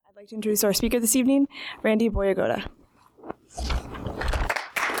I'd like to introduce our speaker this evening, Randy Boyagoda.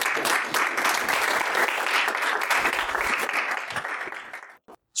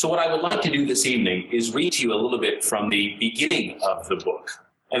 So what I would like to do this evening is read to you a little bit from the beginning of the book.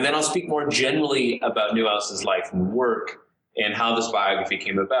 And then I'll speak more generally about Newhouse's life and work and how this biography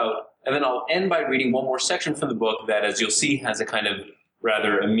came about. And then I'll end by reading one more section from the book that, as you'll see, has a kind of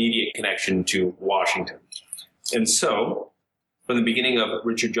rather immediate connection to Washington. And so, from the beginning of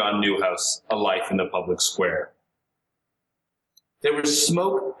Richard John Newhouse, A Life in the Public Square. There was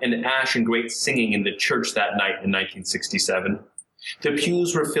smoke and ash and great singing in the church that night in 1967. The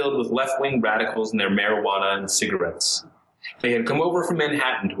pews were filled with left-wing radicals and their marijuana and cigarettes. They had come over from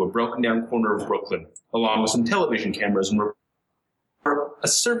Manhattan to a broken-down corner of Brooklyn, along with some television cameras, and were for a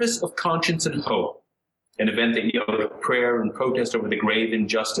service of conscience and hope, an event that yielded prayer and protest over the grave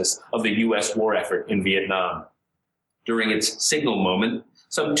injustice of the U.S. war effort in Vietnam. During its signal moment,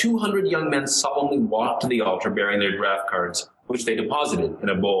 some 200 young men solemnly walked to the altar bearing their draft cards, which they deposited in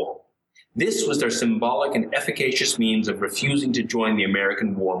a bowl. This was their symbolic and efficacious means of refusing to join the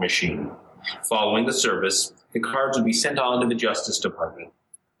American war machine. Following the service, the cards would be sent on to the Justice Department.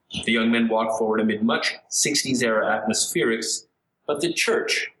 The young men walked forward amid much 60s-era atmospherics, but the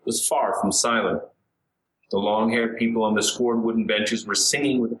church was far from silent. The long-haired people on the scored wooden benches were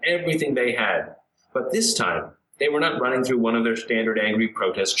singing with everything they had, but this time, they were not running through one of their standard angry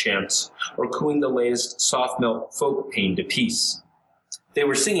protest chants or cooing the latest soft-melt folk pain to peace. They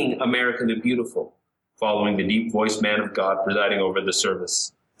were singing America the Beautiful, following the deep-voiced man of God presiding over the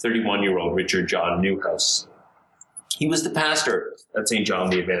service, 31-year-old Richard John Newhouse. He was the pastor at St.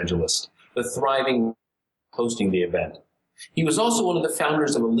 John the Evangelist, the thriving hosting the event. He was also one of the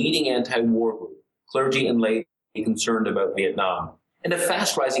founders of a leading anti-war group, clergy and lay concerned about Vietnam, and a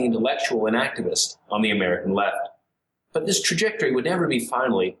fast-rising intellectual and activist on the American left. But this trajectory would never be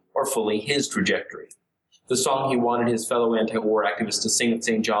finally or fully his trajectory. The song he wanted his fellow anti-war activists to sing at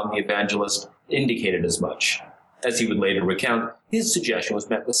St. John the Evangelist indicated as much. As he would later recount, his suggestion was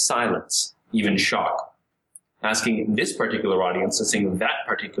met with silence, even shock. Asking this particular audience to sing that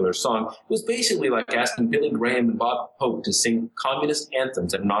particular song was basically like asking Billy Graham and Bob Hope to sing communist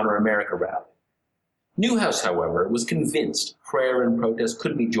anthems at an Honor America rally. Newhouse, however, was convinced prayer and protest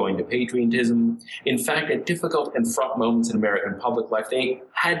could be joined to patriotism. In fact, at difficult and fraught moments in American public life, they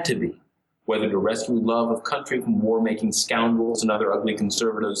had to be, whether to rescue love of country from war-making scoundrels and other ugly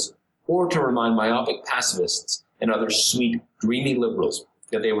conservatives, or to remind myopic pacifists and other sweet, dreamy liberals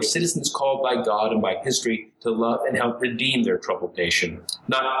that they were citizens called by God and by history to love and help redeem their troubled nation,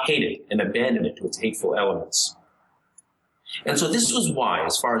 not hate it and abandon it to its hateful elements. And so this was why,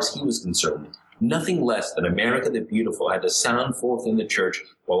 as far as he was concerned, nothing less than America the Beautiful had to sound forth in the church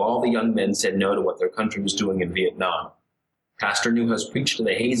while all the young men said no to what their country was doing in Vietnam. Pastor Newhouse preached to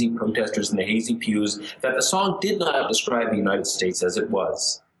the hazy protesters in the hazy pews that the song did not describe the United States as it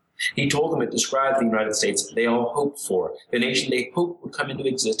was. He told them it described the United States they all hoped for, the nation they hoped would come into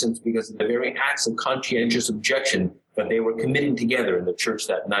existence because of the very acts of conscientious objection that they were committing together in the church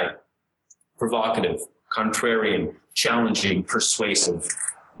that night. Provocative, contrarian, challenging, persuasive,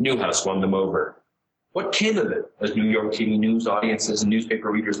 Newhouse won them over. What came of it, as New York TV news audiences and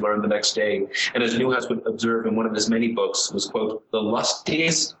newspaper readers learned the next day, and as Newhouse would observe in one of his many books, was, quote, the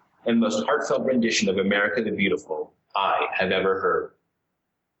lustiest and most heartfelt rendition of America the Beautiful I have ever heard.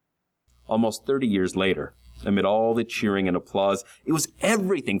 Almost 30 years later, amid all the cheering and applause, it was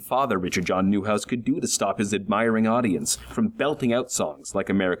everything Father Richard John Newhouse could do to stop his admiring audience from belting out songs like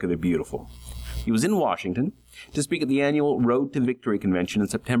America the Beautiful. He was in Washington to speak at the annual Road to Victory convention in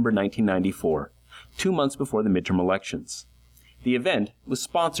September 1994, 2 months before the midterm elections. The event was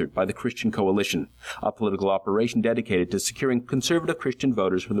sponsored by the Christian Coalition, a political operation dedicated to securing conservative Christian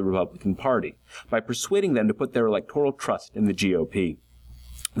voters for the Republican Party by persuading them to put their electoral trust in the GOP.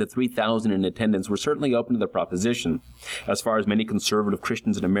 The 3,000 in attendance were certainly open to the proposition. As far as many conservative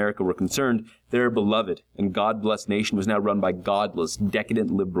Christians in America were concerned, their beloved and God-blessed nation was now run by godless, decadent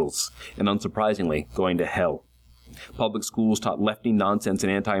liberals, and unsurprisingly, going to hell. Public schools taught lefty nonsense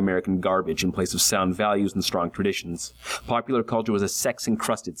and anti-American garbage in place of sound values and strong traditions. Popular culture was a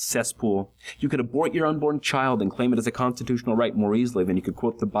sex-encrusted cesspool. You could abort your unborn child and claim it as a constitutional right more easily than you could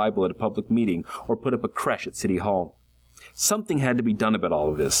quote the Bible at a public meeting or put up a creche at City Hall. Something had to be done about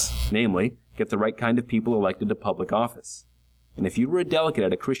all of this, namely, get the right kind of people elected to public office. And if you were a delegate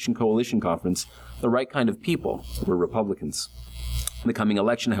at a Christian Coalition conference, the right kind of people were Republicans. The coming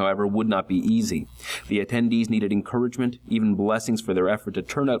election, however, would not be easy. The attendees needed encouragement, even blessings for their effort to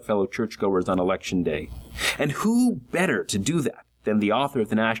turn out fellow churchgoers on Election Day. And who better to do that than the author of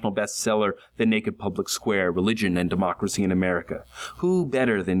the national bestseller, The Naked Public Square, Religion and Democracy in America? Who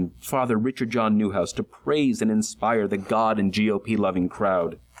better than Father Richard John Newhouse to praise and inspire the God and GOP-loving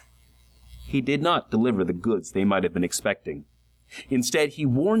crowd? He did not deliver the goods they might have been expecting. Instead, he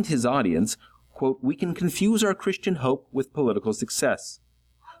warned his audience, quote, "We can confuse our Christian hope with political success.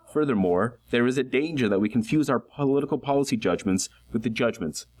 Furthermore, there is a danger that we confuse our political policy judgments with the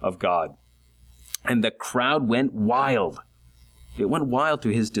judgments of God." And the crowd went wild. It went wild to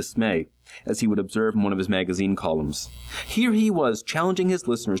his dismay, as he would observe in one of his magazine columns. Here he was challenging his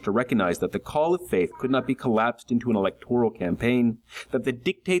listeners to recognize that the call of faith could not be collapsed into an electoral campaign, that the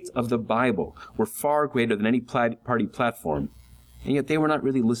dictates of the Bible were far greater than any party platform, and yet they were not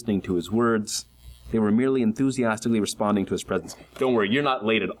really listening to his words. They were merely enthusiastically responding to his presence. Don't worry, you're not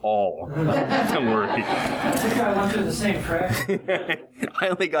late at all. Don't worry. I think I went through the same track. I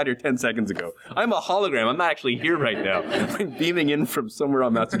only got here 10 seconds ago. I'm a hologram. I'm not actually here right now. I'm beaming in from somewhere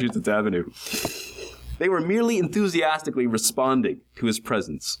on Massachusetts Avenue. They were merely enthusiastically responding to his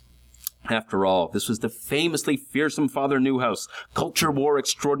presence. After all, this was the famously fearsome Father Newhouse, culture war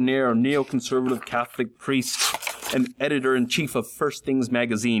extraordinaire, neoconservative Catholic priest, and editor-in-chief of First Things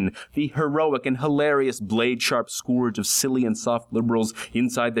magazine, the heroic and hilarious blade-sharp scourge of silly and soft liberals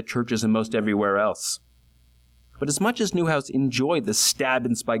inside the churches and most everywhere else. But as much as Newhouse enjoyed the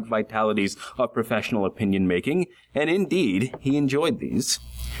stab-and-spike vitalities of professional opinion-making, and indeed he enjoyed these,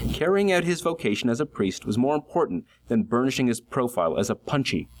 carrying out his vocation as a priest was more important than burnishing his profile as a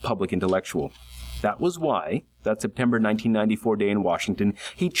punchy public intellectual. That was why, that September 1994 day in Washington,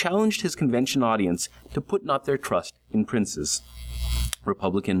 he challenged his convention audience to put not their trust in princes,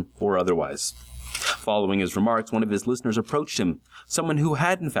 Republican or otherwise. Following his remarks, one of his listeners approached him, someone who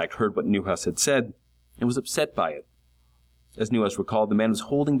had in fact heard what Newhouse had said, and was upset by it. As Newhouse recalled, the man was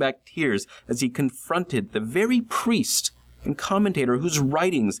holding back tears as he confronted the very priest and commentator whose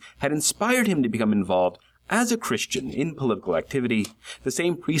writings had inspired him to become involved as a Christian in political activity, the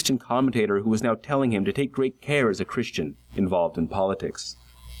same priest and commentator who was now telling him to take great care as a Christian involved in politics.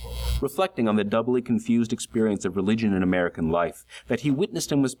 Reflecting on the doubly confused experience of religion in American life that he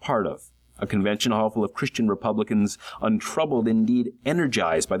witnessed and was part of, a convention hall full of Christian Republicans, untroubled, indeed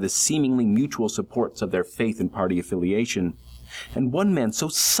energized by the seemingly mutual supports of their faith and party affiliation, and one man so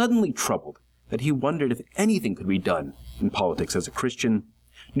suddenly troubled that he wondered if anything could be done in politics as a Christian,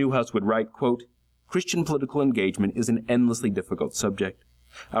 Newhouse would write, quote, "Christian political engagement is an endlessly difficult subject.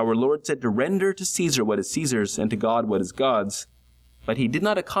 Our Lord said to render to Caesar what is Caesar's and to God what is God's, but he did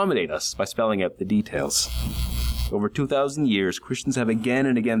not accommodate us by spelling out the details. Over 2,000 years, Christians have again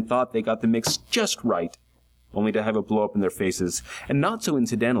and again thought they got the mix just right, only to have it blow up in their faces, and not so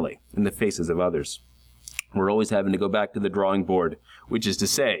incidentally, in the faces of others. We're always having to go back to the drawing board, which is to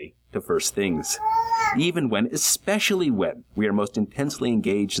say, to first things. Even when, especially when, we are most intensely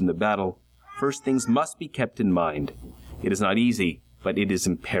engaged in the battle, first things must be kept in mind. It is not easy, but it is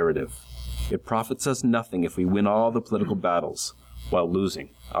imperative. It profits us nothing if we win all the political battles while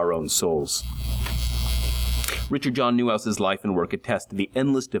losing our own souls." Richard John Newhouse's life and work attest to the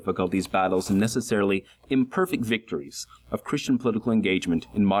endless difficulties, battles, and necessarily imperfect victories of Christian political engagement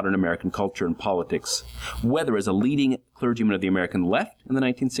in modern American culture and politics, whether as a leading clergyman of the American left in the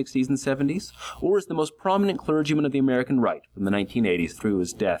 1960s and 70s, or as the most prominent clergyman of the American right from the 1980s through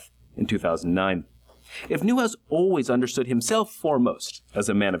his death in 2009. If Newhouse always understood himself foremost as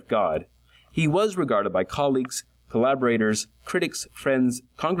a man of God, he was regarded by colleagues, collaborators, critics, friends,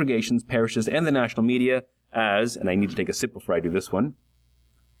 congregations, parishes, and the national media as, and I need to take a sip before I do this one,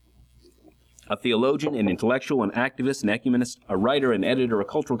 a theologian, an intellectual, an activist, an ecumenist, a writer, an editor, a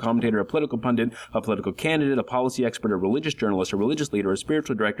cultural commentator, a political pundit, a political candidate, a policy expert, a religious journalist, a religious leader, a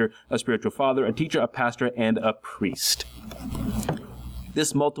spiritual director, a spiritual father, a teacher, a pastor, and a priest.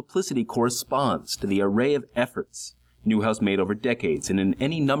 This multiplicity corresponds to the array of efforts Newhouse made over decades and in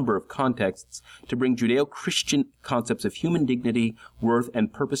any number of contexts to bring Judeo-Christian concepts of human dignity, worth,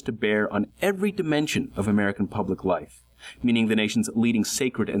 and purpose to bear on every dimension of American public life, meaning the nation's leading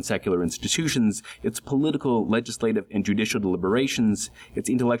sacred and secular institutions, its political, legislative, and judicial deliberations, its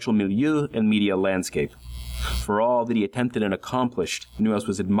intellectual milieu and media landscape. For all that he attempted and accomplished, Newhouse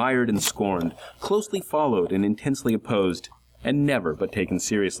was admired and scorned, closely followed and intensely opposed, and never but taken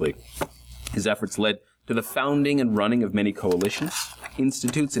seriously. His efforts led to the founding and running of many coalitions,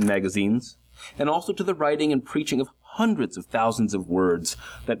 institutes, and magazines, and also to the writing and preaching of hundreds of thousands of words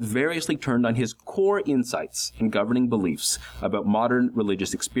that variously turned on his core insights and governing beliefs about modern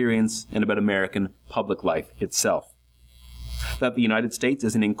religious experience and about American public life itself. That the United States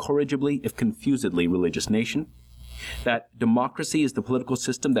is an incorrigibly, if confusedly, religious nation, that democracy is the political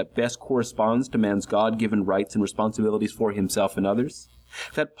system that best corresponds to man's God-given rights and responsibilities for himself and others,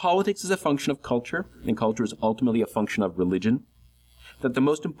 that politics is a function of culture, and culture is ultimately a function of religion, that the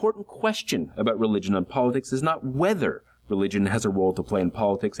most important question about religion and politics is not whether religion has a role to play in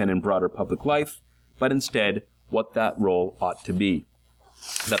politics and in broader public life, but instead what that role ought to be.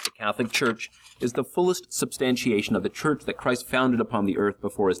 That the Catholic Church is the fullest substantiation of the church that Christ founded upon the earth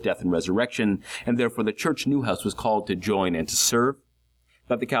before his death and resurrection, and therefore the Church Newhouse was called to join and to serve.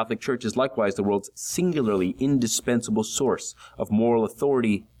 That the Catholic Church is likewise the world's singularly indispensable source of moral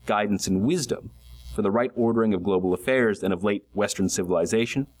authority, guidance, and wisdom for the right ordering of global affairs and of late Western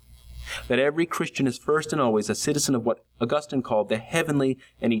civilization. That every Christian is first and always a citizen of what Augustine called the heavenly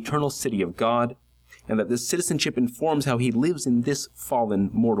and eternal city of God, and that this citizenship informs how he lives in this fallen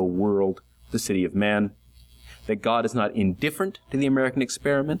mortal world, the city of man. That God is not indifferent to the American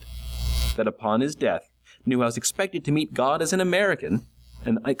experiment. That upon his death, Newhouse expected to meet God as an American,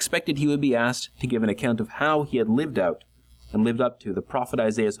 and expected he would be asked to give an account of how he had lived out and lived up to the prophet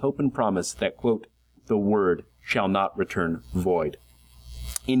Isaiah's hope and promise that, quote, the word shall not return void.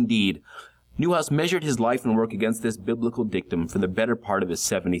 Indeed, Newhouse measured his life and work against this biblical dictum for the better part of his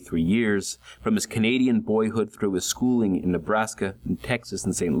 73 years, from his Canadian boyhood through his schooling in Nebraska and Texas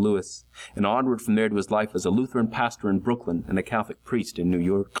and St. Louis, and onward from there to his life as a Lutheran pastor in Brooklyn and a Catholic priest in New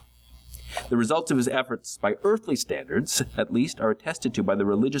York. The results of his efforts, by earthly standards at least, are attested to by the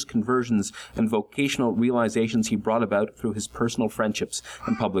religious conversions and vocational realizations he brought about through his personal friendships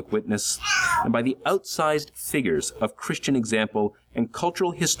and public witness, and by the outsized figures of Christian example and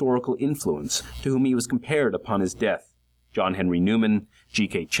cultural historical influence to whom he was compared upon his death. John Henry Newman,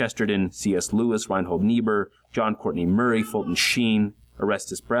 G.K. Chesterton, C.S. Lewis, Reinhold Niebuhr, John Courtney Murray, Fulton Sheen,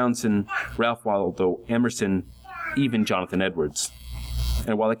 Orestes Brownson, Ralph Waldo Emerson, even Jonathan Edwards.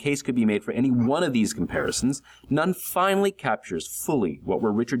 And while a case could be made for any one of these comparisons, none finally captures fully what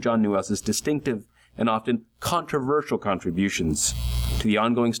were Richard John Newhouse's distinctive and often controversial contributions to the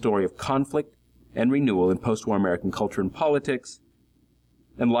ongoing story of conflict and renewal in post-war American culture and politics,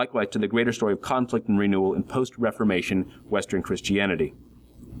 and likewise to the greater story of conflict and renewal in post-Reformation Western Christianity.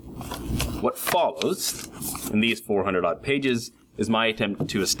 What follows in these 400-odd pages is my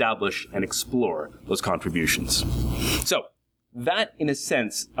attempt to establish and explore those contributions. So, that, in a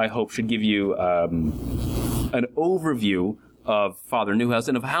sense, I hope should give you an overview of Father Newhouse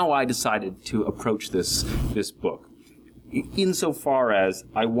and of how I decided to approach this book. Insofar as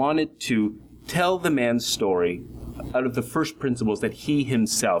I wanted to tell the man's story out of the first principles that he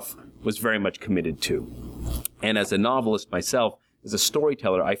himself was very much committed to. And as a novelist myself, as a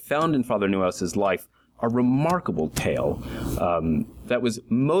storyteller, I found in Father Newhouse's life a remarkable tale that was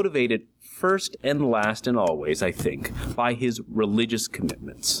motivated first and last and always, I think, by his religious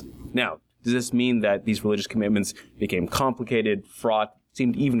commitments. Now, does this mean that these religious commitments became complicated, fraught,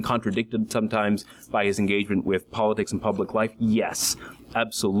 seemed even contradicted sometimes by his engagement with politics and public life? Yes,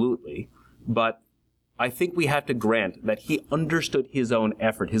 absolutely. But I think we have to grant that he understood his own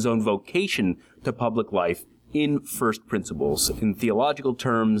effort, his own vocation to public life in first principles, in theological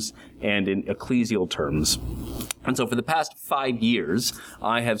terms and in ecclesial terms. And so for the past 5 years,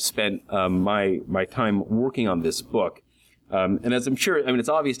 I have spent my time working on this book. And as I'm sure, it's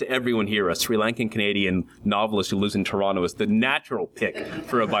obvious to everyone here, a Sri Lankan Canadian novelist who lives in Toronto is the natural pick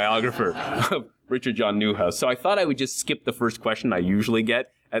for a biographer of Richard John Newhouse. So I thought I would just skip the first question I usually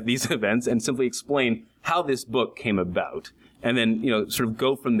get at these events and simply explain how this book came about. And then, sort of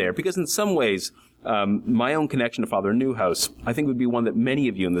go from there. Because in some ways, my own connection to Father Newhouse, I think, would be one that many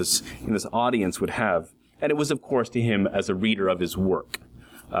of you in this audience would have. And it was, of course, to him as a reader of his work.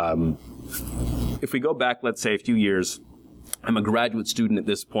 If we go back, let's say, a few years, I'm a graduate student at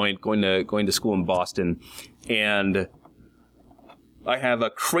this point, going to school in Boston, and I have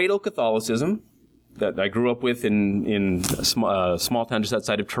a cradle Catholicism that I grew up with in a small town just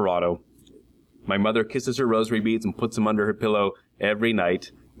outside of Toronto. My mother kisses her rosary beads and puts them under her pillow every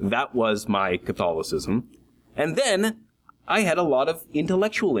night. That was my Catholicism. And then I had a lot of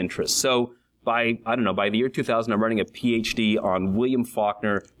intellectual interests. So by the year 2000, I'm running a PhD on William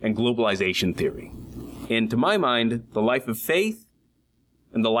Faulkner and globalization theory. And to my mind, the life of faith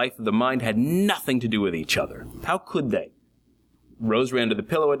and the life of the mind had nothing to do with each other. How could they? Rosary under the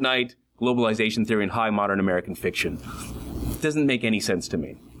pillow at night, globalization theory and high modern American fiction. It doesn't make any sense to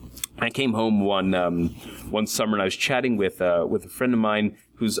me. I came home one summer and I was chatting with a friend of mine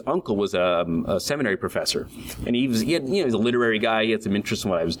whose uncle was a seminary professor, and he's a literary guy. He had some interest in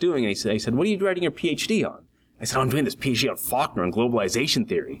what I was doing, and he said, "What are you writing your PhD on?" I said, "I'm doing this PhD on Faulkner and globalization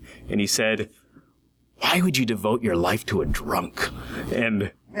theory." And he said, "Why would you devote your life to a drunk?"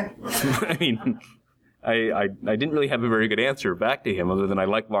 And I didn't really have a very good answer back to him other than I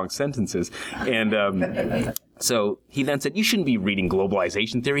like long sentences. And so he then said, you shouldn't be reading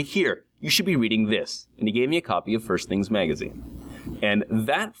globalization theory here. You should be reading this. And he gave me a copy of First Things magazine. And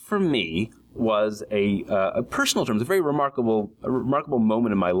that, for me, was a personal terms, a very remarkable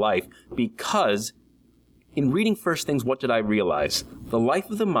moment in my life, because in reading First Things, what did I realize? The life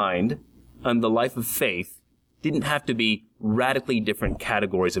of the mind and the life of faith didn't have to be radically different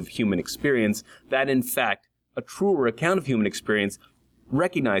categories of human experience. That, in fact, a truer account of human experience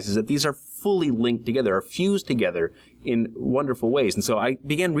recognizes that these are fully linked together, are fused together in wonderful ways. And so I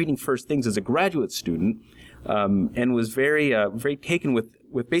began reading First Things as a graduate student, and was very taken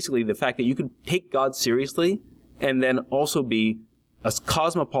with basically the fact that you could take God seriously and then also be a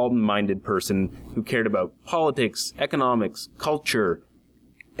cosmopolitan-minded person who cared about politics, economics, culture,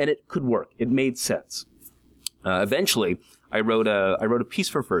 and it could work. It made sense. Eventually, I wrote a piece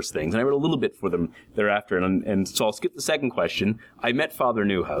for First Things, and I wrote a little bit for them thereafter. And so I'll skip the second question. I met Father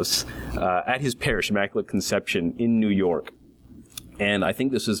Newhouse at his parish, Immaculate Conception, in New York. And I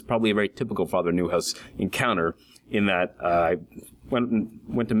think this is probably a very typical Father Newhouse encounter, in that I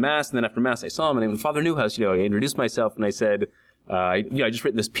went to Mass, and then after Mass I saw him, and I went, Father Newhouse, I introduced myself, and I said, I just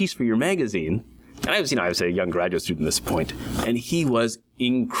written this piece for your magazine. And I was a young graduate student at this point, and he was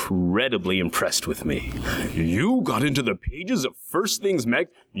incredibly impressed with me. You got into the pages of First Things mag?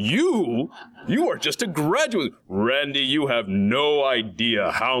 You are just a graduate. Randy, you have no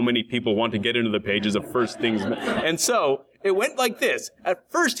idea how many people want to get into the pages of First Things mag. And so it went like this.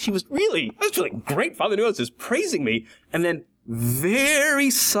 At first, I was feeling great. Father Newhouse is praising me. And then very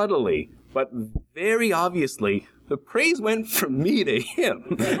subtly, but very obviously, the praise went from me to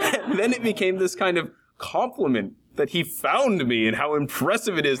him. And then it became this kind of compliment that he found me and how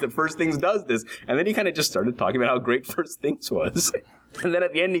impressive it is that First Things does this. And then he kind of just started talking about how great First Things was. And then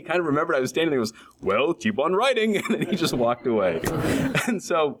at the end, he kind of remembered I was standing there and goes, well, keep on writing. And then he just walked away. And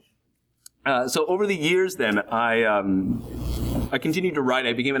so over the years then, I continued to write.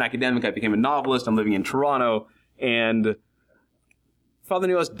 I became an academic. I became a novelist. I'm living in Toronto. And Father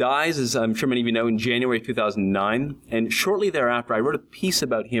Newhouse dies, as I'm sure many of you know, in January 2009. And shortly thereafter, I wrote a piece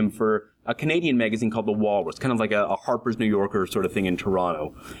about him for a Canadian magazine called The Walrus, kind of like a Harper's New Yorker sort of thing in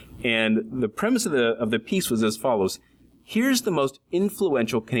Toronto. And the premise of the piece was as follows. Here's the most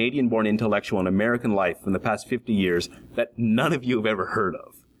influential Canadian-born intellectual in American life in the past 50 years that none of you have ever heard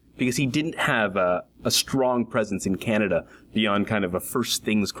of. Because he didn't have a strong presence in Canada beyond kind of a First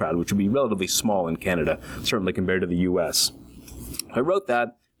Things crowd, which would be relatively small in Canada, certainly compared to the U.S. I wrote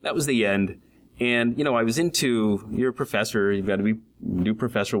that. That was the end. And, I was you're a professor, you've got to do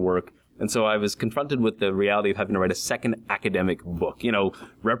professor work. And so I was confronted with the reality of having to write a second academic book,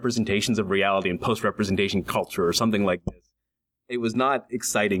 representations of reality and post-representation culture or something like this. It was not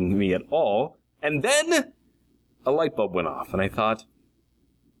exciting me at all. And then a light bulb went off, and I thought,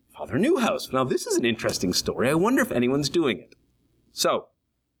 Father Newhouse, now this is an interesting story. I wonder if anyone's doing it. So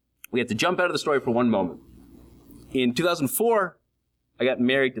we had to jump out of the story for one moment. In 2004, I got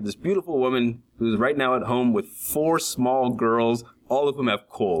married to this beautiful woman who's right now at home with 4 small girls, all of whom have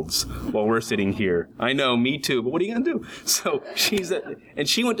colds while we're sitting here. I know, me too, but what are you going to do? So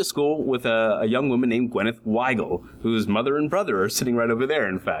she went to school with a young woman named Gwyneth Weigel, whose mother and brother are sitting right over there,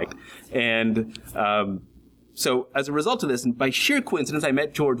 in fact. And so as a result of this, and by sheer coincidence, I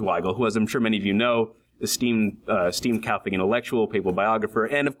met George Weigel, who, as I'm sure many of you know, esteemed Catholic intellectual, papal biographer,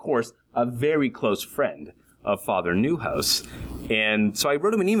 and of course, a very close friend of Father Newhouse. And so I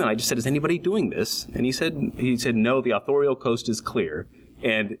wrote him an email. I just said, is anybody doing this? And he said, no, the authorial coast is clear.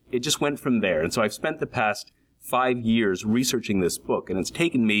 And it just went from there. And so I've spent the past 5 years researching this book. And it's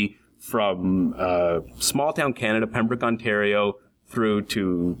taken me from small town Canada, Pembroke, Ontario, through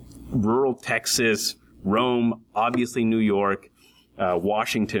to rural Texas, Rome, obviously New York,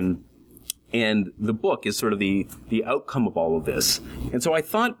 Washington. And the book is sort of the outcome of all of this. And so I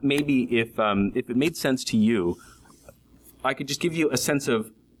thought maybe if it made sense to you, I could just give you a sense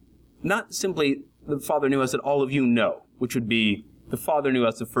of not simply the Father Newhouse that all of you know, which would be the Father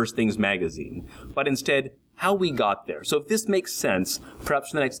Newhouse of First Things magazine, but instead how we got there. So if this makes sense,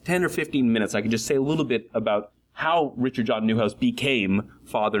 perhaps in the next 10 or 15 minutes, I could just say a little bit about how Richard John Newhouse became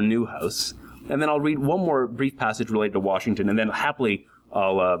Father Newhouse. And then I'll read one more brief passage related to Washington, and then happily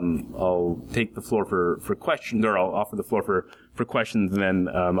I'll take the floor for questions, or I'll offer the floor for questions, and then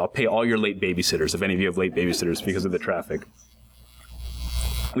I'll pay all your late babysitters, if any of you have late babysitters because of the traffic.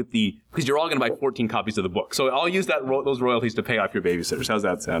 Because you're all going to buy 14 copies of the book. So I'll use those royalties to pay off your babysitters. How's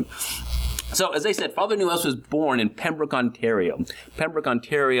that sound? So, as I said, Father Newhouse was born in Pembroke, Ontario. Pembroke,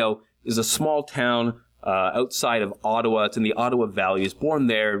 Ontario is a small town outside of Ottawa. It's in the Ottawa Valley. He was born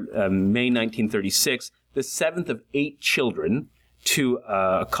there May 1936, the seventh of 8 children to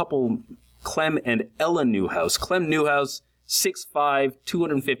a couple, Clem and Ella Newhouse. Clem Newhouse, 6'5",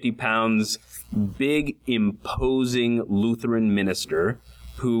 250 pounds, big, imposing Lutheran minister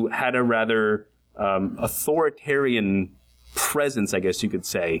who had a rather authoritarian presence, I guess you could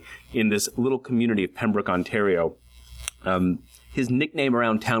say, in this little community of Pembroke, Ontario. His nickname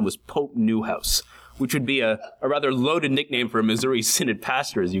around town was Pope Newhouse, which would be a rather loaded nickname for a Missouri Synod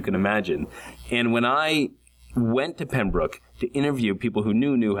pastor, as you can imagine. And when I went to Pembroke to interview people who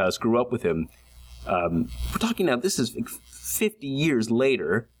knew Newhouse, grew up with him, we're talking now, this is 50 years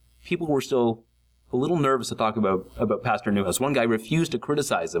later, people were still a little nervous to talk about Pastor Newhouse. One guy refused to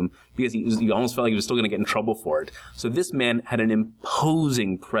criticize him because he almost felt like he was still going to get in trouble for it. So this man had an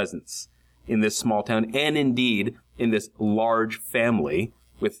imposing presence in this small town, and indeed in this large family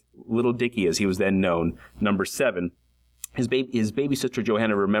with Little Dicky, as he was then known, number 7. His baby sister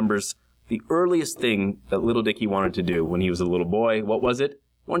Johanna remembers the earliest thing that Little Dicky wanted to do when he was a little boy. What was it?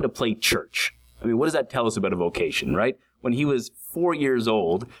 He wanted to play church. I mean, what does that tell us about a vocation, right? When he was 4 years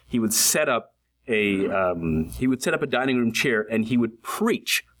old, he would set up a dining room chair, and he would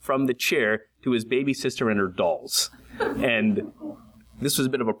preach from the chair to his baby sister and her dolls. And this was a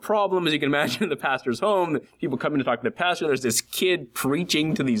bit of a problem, as you can imagine, in the pastor's home. People coming to talk to the pastor. There's this kid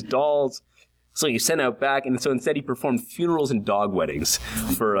preaching to these dolls. So he sent out back, and so instead he performed funerals and dog weddings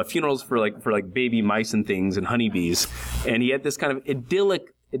for funerals for baby mice and things and honeybees. And he had this kind of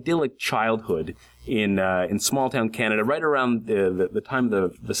idyllic childhood in small town Canada, right around the time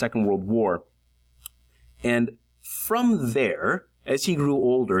of the Second World War. And from there, as he grew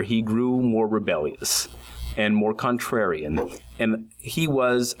older, he grew more rebellious and more contrarian. And he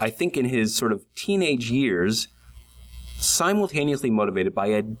was, I think, in his sort of teenage years, simultaneously motivated by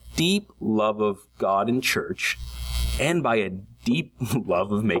a deep love of God and church and by a deep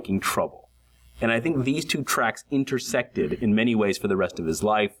love of making trouble. And I think these two tracks intersected in many ways for the rest of his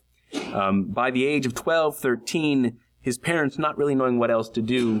life. By the age of 12, 13, his parents, not really knowing what else to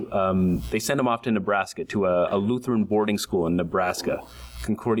do, they sent him off to Nebraska, to a Lutheran boarding school in Nebraska,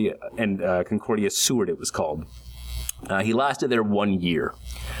 Concordia Seward it was called. He lasted there 1 year.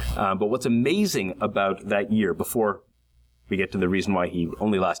 But what's amazing about that year, before we get to the reason why he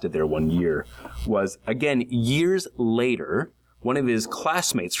only lasted there 1 year, was, again, years later, one of his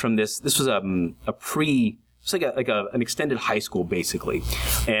classmates from this was an extended high school, basically.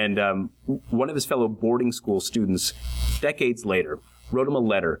 And one of his fellow boarding school students, decades later, wrote him a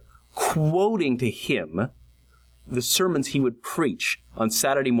letter quoting to him the sermons he would preach on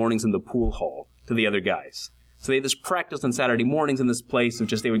Saturday mornings in the pool hall to the other guys. So they had this practice on Saturday mornings in this place of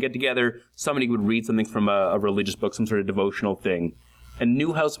just, they would get together, somebody would read something from a religious book, some sort of devotional thing. And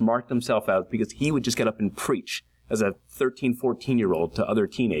Newhouse marked himself out because he would just get up and preach as a 13, 14-year-old to other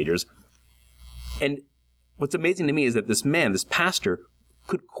teenagers. And what's amazing to me is that this man, this pastor,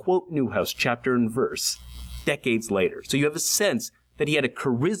 could quote Newhouse chapter and verse decades later. So you have a sense that he had a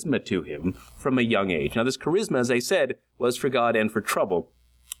charisma to him from a young age. Now, this charisma, as I said, was for God and for trouble.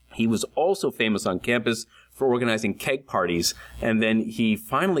 He was also famous on campus for organizing keg parties, and then he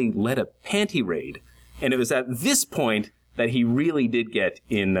finally led a panty raid. And it was at this point that he really did get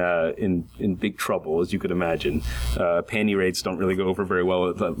in big trouble, as you could imagine. Panty raids don't really go over very well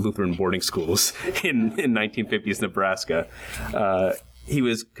at the Lutheran boarding schools in 1950s Nebraska. He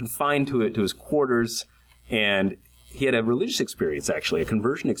was confined to his quarters, and he had a religious experience, actually, a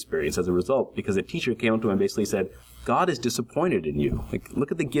conversion experience as a result, because a teacher came up to him and basically said, God is disappointed in you. Like,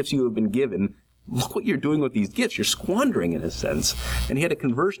 look at the gifts you have been given. Look what you're doing with these gifts. You're squandering, in a sense. And he had a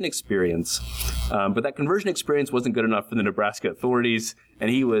conversion experience, but that conversion experience wasn't good enough for the Nebraska authorities, and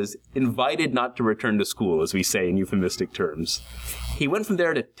he was invited not to return to school, as we say in euphemistic terms. He went from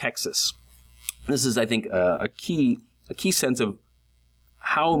there to Texas. This is, I think, a key sense of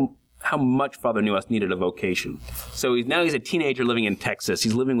how much Father Newhouse needed a vocation. So he's a teenager living in Texas.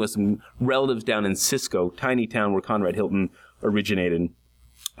 He's living with some relatives down in Cisco, tiny town where Conrad Hilton originated.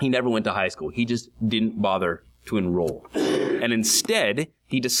 He never went to high school. He just didn't bother to enroll. And instead,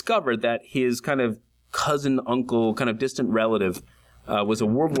 he discovered that his kind of cousin, uncle, kind of distant relative was a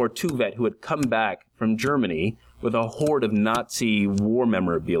World War II vet who had come back from Germany with a horde of Nazi war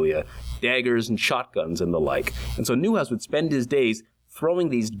memorabilia, daggers and shotguns and the like. And so Newhouse would spend his days throwing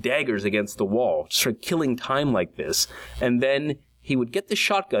these daggers against the wall, just sort of killing time like this. And then he would get the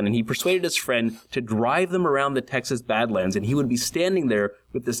shotgun, and he persuaded his friend to drive them around the Texas Badlands, and he would be standing there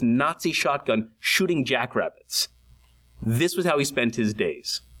with this Nazi shotgun shooting jackrabbits. This was how he spent his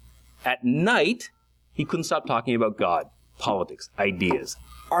days. At night, he couldn't stop talking about God, politics, ideas,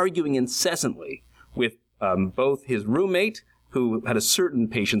 arguing incessantly with both his roommate, who had a certain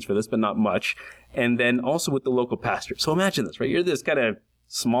patience for this, but not much, and then also with the local pastor. So imagine this, right? You're this kind of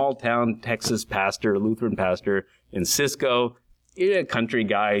small-town Texas pastor, Lutheran pastor in Cisco. You're a country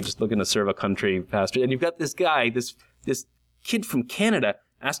guy just looking to serve a country pastor. And you've got this guy, this kid from Canada,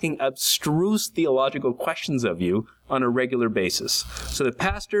 asking abstruse theological questions of you on a regular basis. So the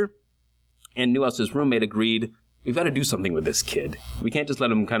pastor and Neuhaus's roommate agreed, we've got to do something with this kid. We can't just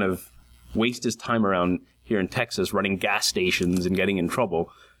let him kind of waste his time around here in Texas running gas stations and getting in trouble.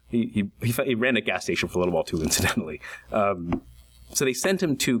 He ran a gas station for a little while too, incidentally. So they sent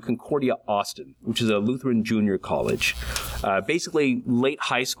him to Concordia Austin, which is a Lutheran junior college. Basically late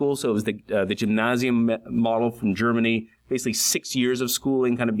high school, so it was the gymnasium model from Germany. Basically 6 years of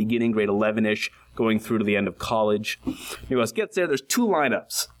schooling, kind of beginning grade 11-ish, going through to the end of college. Neuhaus gets there, there's two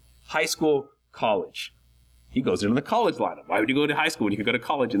lineups, high school, college. He goes into the college lineup. Why would you go to high school when you could go to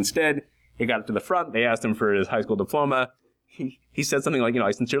college instead? He got up to the front, they asked him for his high school diploma. He said something like,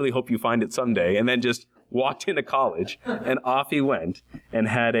 I sincerely hope you find it someday, and then just walked into college, and off he went, and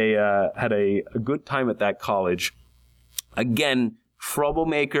had a good time at that college. Again,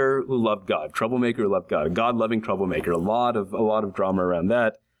 troublemaker who loved God, a God-loving troublemaker, a lot of drama around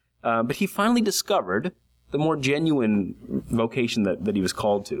that. But he finally discovered the more genuine vocation that he was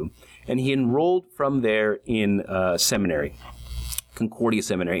called to, and he enrolled from there in seminary, Concordia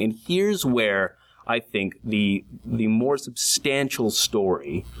Seminary. And here's where I think the more substantial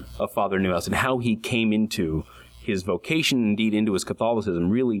story of Father Neuhaus and how he came into his vocation, indeed into his Catholicism,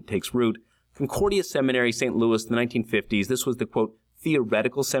 really takes root. Concordia Seminary, St. Louis, in the 1950s, this was the, quote,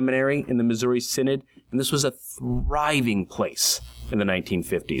 theoretical seminary in the Missouri Synod, and this was a thriving place in the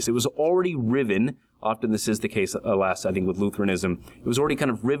 1950s. It was already riven, often this is the case, alas, I think, with Lutheranism, it was already kind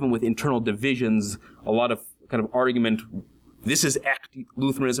of riven with internal divisions, a lot of kind of argument. This is echt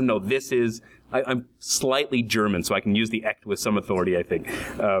Lutheranism. No, this is... I'm slightly German, so I can use the echt with some authority, I think.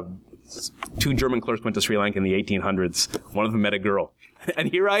 Two German clerks went to Sri Lanka in the 1800s. One of them met a girl. And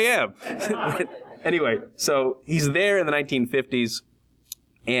here I am. Anyway, so he's there in the 1950s,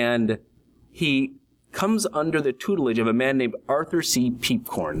 and he comes under the tutelage of a man named Arthur C.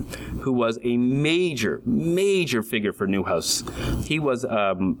 Peepcorn, who was a major, major figure for Neuhaus. He was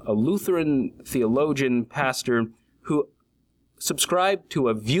a Lutheran theologian, pastor, who subscribed to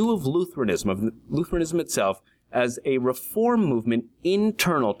a view of Lutheranism itself, as a reform movement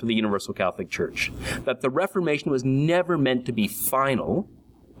internal to the Universal Catholic Church. That the Reformation was never meant to be final,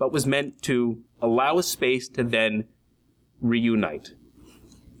 but was meant to allow a space to then reunite.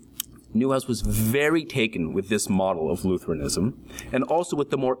 Neuhaus was very taken with this model of Lutheranism, and also with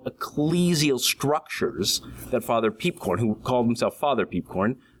the more ecclesial structures that Father Peepcorn, who called himself Father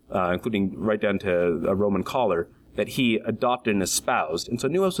Peepcorn, including right down to a Roman collar, that he adopted and espoused. And so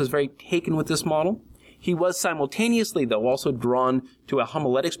Neuhaus was very taken with this model. He was simultaneously, though, also drawn to a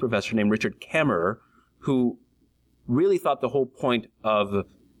homiletics professor named Richard Kammerer, who really thought the whole point of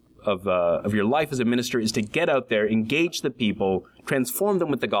your life as a minister is to get out there, engage the people, transform them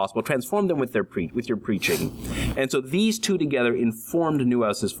with the gospel, transform them with your preaching. And so these two together informed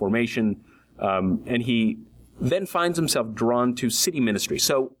Neuhaus's formation, and he then finds himself drawn to city ministry.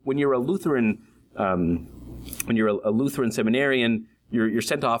 So when you're a Lutheran seminarian, you're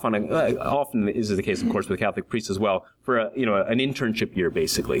sent off on often is the case, of course, with Catholic priests as well, for an internship year,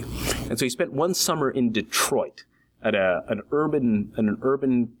 basically. And so he spent one summer in Detroit at an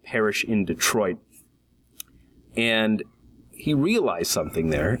urban parish in Detroit, and he realized something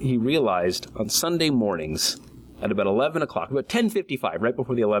there. He realized on Sunday mornings at about 11 o'clock, about 10:55, right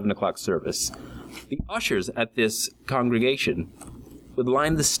before the 11 o'clock service, the ushers at this congregation would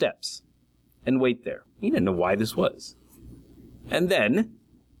line the steps and wait there. He didn't know why this was. And then,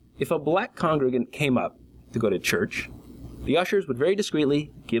 if a black congregant came up to go to church, the ushers would very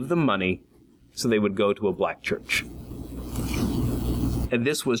discreetly give them money so they would go to a black church. And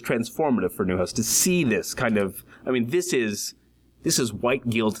this was transformative for Neuhaus to see this kind of, this is white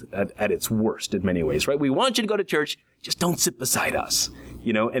guilt at its worst in many ways, right? We want you to go to church, just don't sit beside us,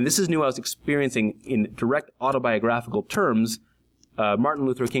 and this is Neuhaus experiencing in direct autobiographical terms Martin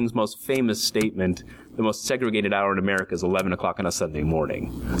Luther King's most famous statement, the most segregated hour in America is 11 o'clock on a Sunday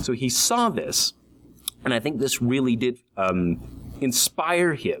morning. So he saw this, and I think this really did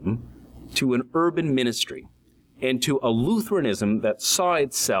inspire him to an urban ministry and to a Lutheranism that saw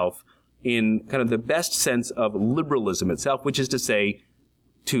itself in kind of the best sense of liberalism itself, which is to say,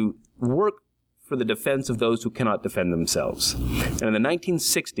 to work for the defense of those who cannot defend themselves. And in the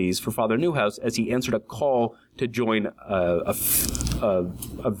 1960s, for Father Neuhaus, as he answered a call to join a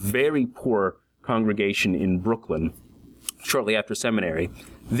very poor congregation in Brooklyn, shortly after seminary,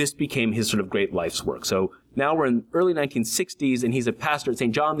 this became his sort of great life's work. So now we're in early 1960s, and he's a pastor at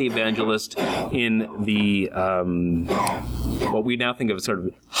St. John the Evangelist in the what we now think of as sort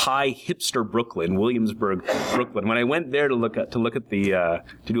of high hipster Brooklyn, Williamsburg, Brooklyn. When I went there to look at the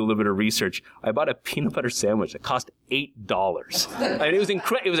to do a little bit of research, I bought a peanut butter sandwich that cost $8. I mean,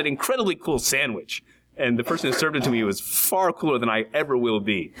 it was an incredibly cool sandwich. And the person who served it to me was far cooler than I ever will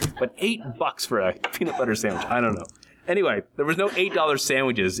be. But $8 for a peanut butter sandwich, I don't know. Anyway, there was no $8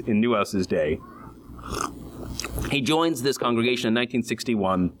 sandwiches in Newhouse's day. He joins this congregation in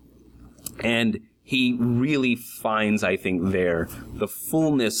 1961, and he really finds, I think, there the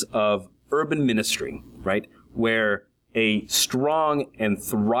fullness of urban ministry, right? Where a strong and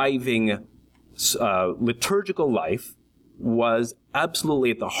thriving liturgical life was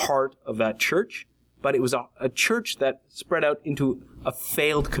absolutely at the heart of that church, but it was a church that spread out into a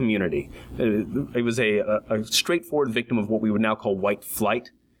failed community. It was a straightforward victim of what we would now call white flight.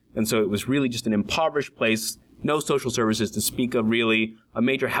 And so it was really just an impoverished place, no social services to speak of really, a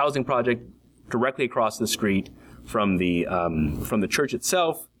major housing project directly across the street from the church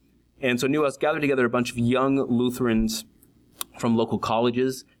itself. And so Newhouse gathered together a bunch of young Lutherans from local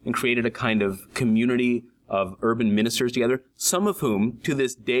colleges and created a kind of community of urban ministers together, some of whom to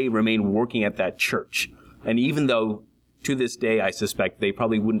this day remain working at that church. And even though to this day, I suspect they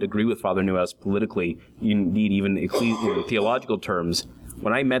probably wouldn't agree with Father Newhouse politically, indeed even in theological terms,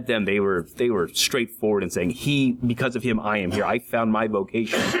 when I met them, they were straightforward in saying, because of him, I am here. I found my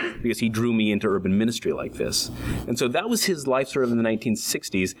vocation because he drew me into urban ministry like this. And so that was his life sort of in the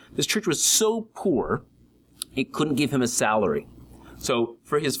 1960s. This church was so poor, it couldn't give him a salary. So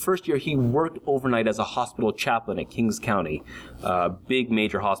for his first year, he worked overnight as a hospital chaplain at Kings County, a big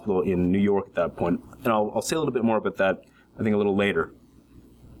major hospital in New York at that point. And I'll say a little bit more about that, I think, a little later.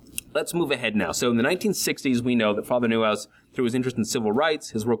 Let's move ahead now. So in the 1960s, we know that Father Newhouse, through his interest in civil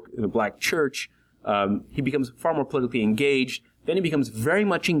rights, his work in the black church, he becomes far more politically engaged. Then he becomes very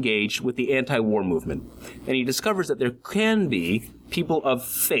much engaged with the anti-war movement. And he discovers that there can be people of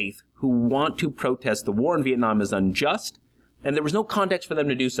faith who want to protest the war in Vietnam as unjust, and there was no context for them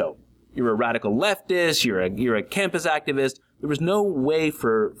to do so. You're a radical leftist, you're a campus activist. There was no way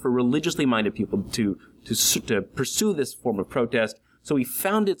for religiously minded people to pursue this form of protest. So he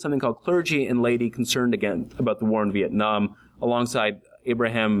founded something called Clergy and Laity Concerned Again about the War in Vietnam, alongside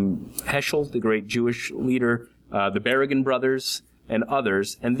Abraham Heschel, the great Jewish leader, the Berrigan brothers, and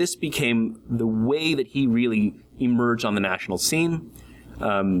others. And this became the way that he really emerged on the national scene.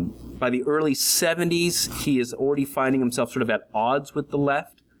 By the early 70s, he is already finding himself sort of at odds with the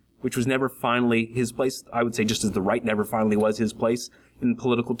left, which was never finally his place. I would say just as the right never finally was his place in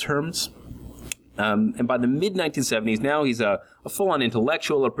political terms. And by the mid-1970s, now he's a full-on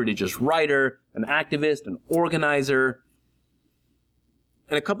intellectual, a prodigious writer, an activist, an organizer.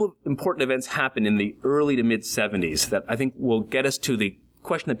 And a couple of important events happened in the early to mid-70s that I think will get us to the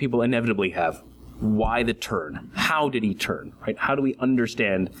question that people inevitably have. Why the turn? How did he turn? Right? How do we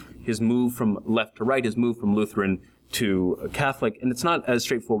understand his move from left to right, his move from Lutheran to Catholic? And it's not as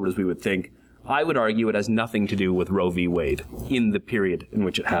straightforward as we would think. I would argue it has nothing to do with Roe v. Wade in the period in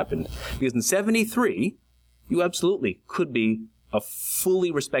which it happened. Because in 73, you absolutely could be a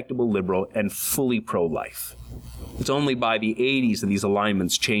fully respectable liberal and fully pro-life. It's only by the 80s that these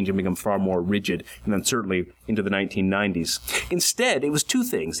alignments change and become far more rigid, and then certainly into the 1990s. Instead, it was two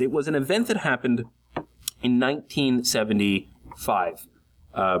things. It was an event that happened in 1975.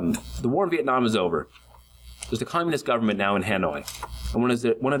 The war in Vietnam is over. There's the communist government now in Hanoi.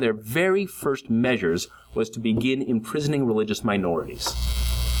 And one of their very first measures was to begin imprisoning religious minorities.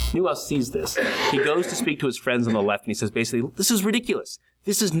 Newhouse sees this. He goes to speak to his friends on the left, and he says basically, this is ridiculous.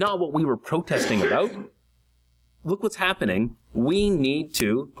 This is not what we were protesting about. Look what's happening. We need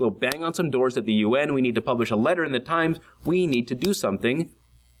to go bang on some doors at the UN. We need to publish a letter in the Times. We need to do something.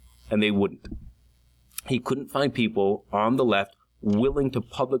 And they wouldn't. He couldn't find people on the left willing to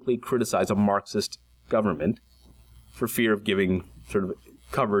publicly criticize a Marxist government for fear of giving sort of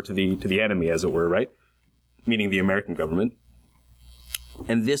cover to the enemy, as it were, right? Meaning the American government.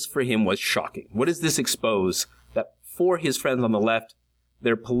 And this for him was shocking. What does this expose? That for his friends on the left,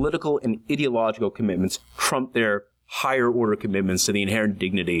 their political and ideological commitments trump their higher order commitments to the inherent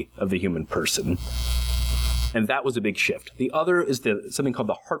dignity of the human person. And that was a big shift. The other is something called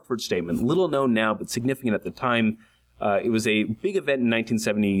the Hartford Statement, little known now but significant at the time. It was a big event in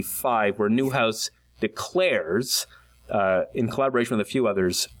 1975 where Newhouse declares, in collaboration with a few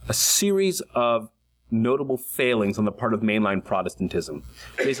others, a series of notable failings on the part of mainline Protestantism.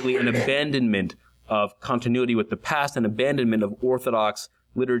 Basically an abandonment of continuity with the past, an abandonment of Orthodox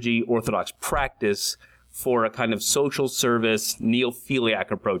liturgy, Orthodox practice for a kind of social service,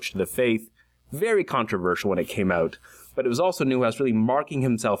 neo-philiac approach to the faith. Very controversial when it came out, but it was also Newhouse really marking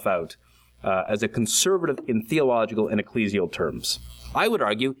himself out as a conservative in theological and ecclesial terms. I would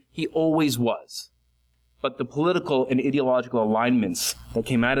argue he always was. But the political and ideological alignments that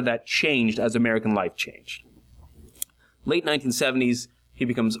came out of that changed as American life changed. Late 1970s, he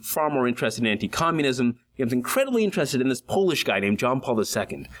becomes far more interested in anti-communism. He becomes incredibly interested in this Polish guy named John Paul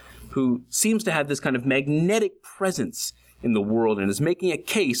II, who seems to have this kind of magnetic presence in the world and is making a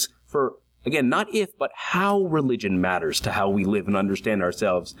case for, again, not if, but how religion matters to how we live and understand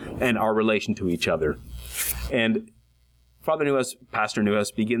ourselves and our relation to each other. And Father Newhouse, Pastor Newhouse,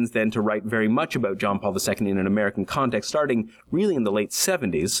 begins then to write very much about John Paul II in an American context, starting really in the late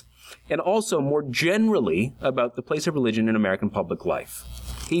 70s, and also more generally about the place of religion in American public life.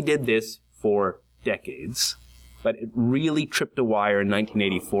 He did this for decades, but it really tripped a wire in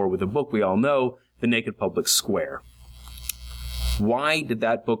 1984 with a book we all know, The Naked Public Square. Why did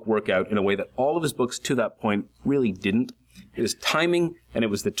that book work out in a way that all of his books to that point really didn't? It was timing, and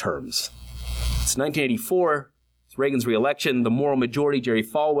it was the terms. It's 1984. It's Reagan's re-election. The moral majority, Jerry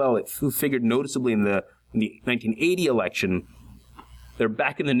Falwell, who figured noticeably in the 1980 election, they're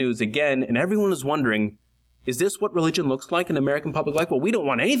back in the news again, and everyone is wondering, is this what religion looks like in American public life? Well, we don't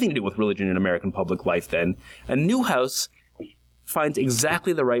want anything to do with religion in American public life then. And Newhouse finds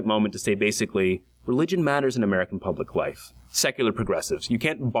exactly the right moment to say, basically, religion matters in American public life. Secular progressives. You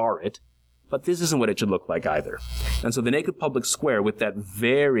can't bar it, but this isn't what it should look like either. And so The Naked Public Square, with that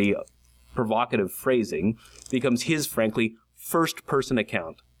very provocative phrasing, becomes his, frankly, first-person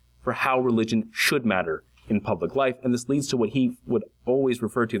account for how religion should matter in public life. And this leads to what he would always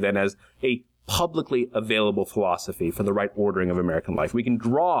refer to then as a publicly available philosophy for the right ordering of American life. We can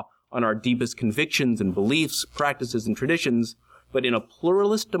draw on our deepest convictions and beliefs, practices, and traditions, but in a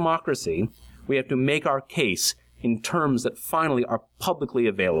pluralist democracy, we have to make our case in terms that finally are publicly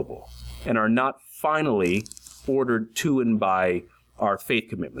available and are not finally ordered to and by our faith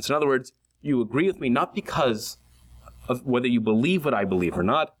commitments. In other words, you agree with me not because of whether you believe what I believe or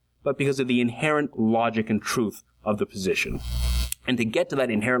not, but because of the inherent logic and truth of the position. And to get to that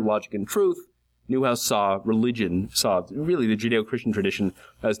inherent logic and truth, Newhouse saw really the Judeo-Christian tradition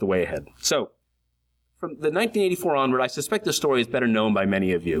as the way ahead. So, from the 1984 onward, I suspect the story is better known by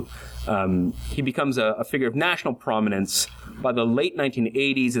many of you. He becomes a figure of national prominence. By the late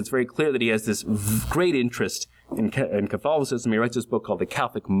 1980s, it's very clear that he has this great interest in Catholicism. He writes this book called The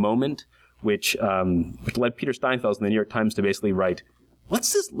Catholic Moment, which led Peter Steinfeld in the New York Times to basically write,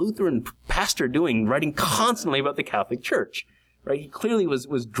 what's this Lutheran pastor doing, writing constantly about the Catholic Church? Right? He clearly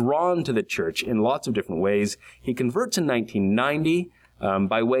was drawn to the church in lots of different ways. He converts in 1990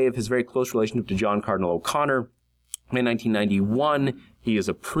 by way of his very close relationship to John Cardinal O'Connor. In 1991, he is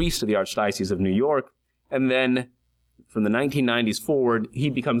a priest of the Archdiocese of New York. And then from the 1990s forward,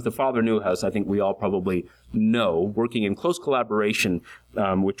 he becomes the Father Newhouse, I think we all probably know, working in close collaboration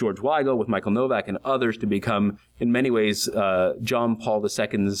with George Weigel, with Michael Novak, and others to become, in many ways, John Paul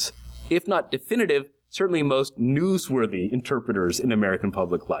II's, if not definitive, certainly most newsworthy interpreters in American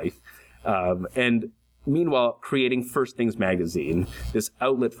public life. And meanwhile, creating First Things magazine, this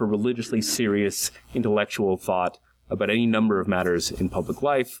outlet for religiously serious intellectual thought about any number of matters in public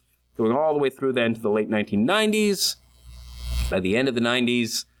life, going all the way through then to the late 1990s. By the end of the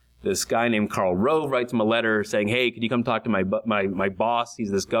 90s, this guy named Karl Rove writes him a letter saying, hey, could you come talk to my boss?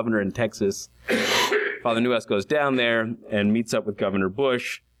 He's this governor in Texas. Father Newhouse goes down there and meets up with Governor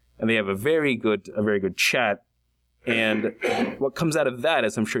Bush, and they have a very good chat. And what comes out of that,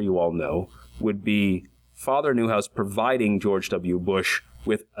 as I'm sure you all know, would be Father Newhouse providing George W. Bush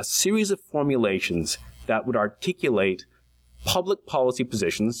with a series of formulations that would articulate public policy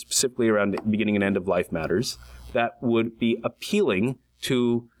positions, specifically around beginning and end of life matters, that would be appealing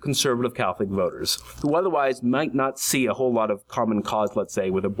to conservative Catholic voters who otherwise might not see a whole lot of common cause, let's say,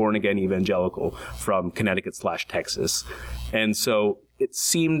 with a born-again evangelical from Connecticut/Texas. And so it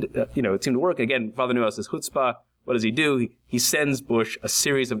seemed to work. Again, Father Newhouse is chutzpah. What does he do? He sends Bush a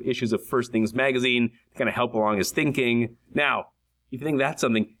series of issues of First Things magazine to kind of help along his thinking. Now, if you think that's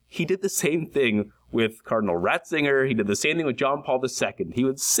something, he did the same thing with Cardinal Ratzinger. He did the same thing with John Paul II. He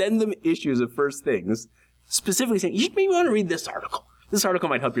would send them issues of First Things, specifically saying, you maybe want to read this article. This article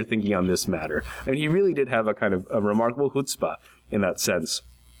might help your thinking on this matter. And he really did have a kind of a remarkable chutzpah in that sense.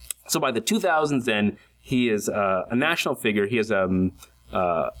 So by the 2000s then, he is a national figure. He has kind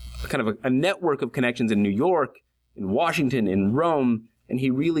of a network of connections in New York, in Washington, in Rome, and he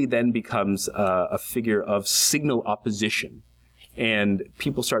really then becomes a figure of signal opposition And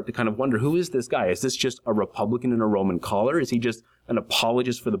people start to kind of wonder, who is this guy? Is this just a Republican in a Roman collar? Is he just an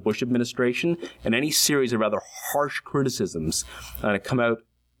apologist for the Bush administration? And any series of rather harsh criticisms come out.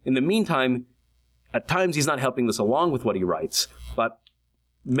 In the meantime, at times he's not helping this along with what he writes, but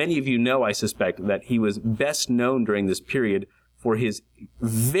many of you know, I suspect, that he was best known during this period for his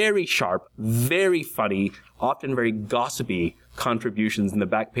very sharp, very funny, often very gossipy contributions in the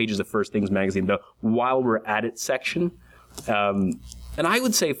back pages of First Things magazine, the While We're At It section. And I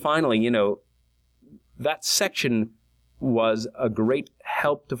would say, finally, that section was a great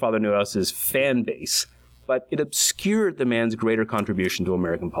help to Father Neuhaus's fan base, but it obscured the man's greater contribution to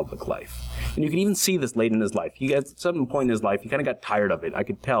American public life. And you can even see this late in his life. At some point in his life, he kind of got tired of it. I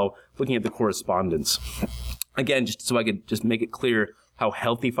could tell looking at the correspondence. Again, just so I could just make it clear how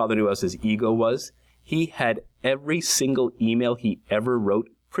healthy Father Neuhaus's ego was, he had every single email he ever wrote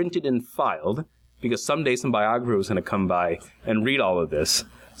printed and filed, because someday some biographer was going to come by and read all of this.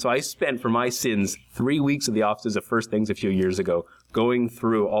 So I spent, for my sins, 3 weeks at the offices of First Things a few years ago going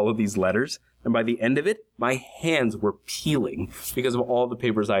through all of these letters. And by the end of it, my hands were peeling because of all the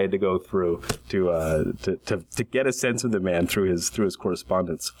papers I had to go through to get a sense of the man through his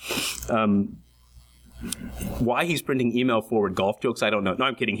correspondence. Why he's printing email forward golf jokes, I don't know. No,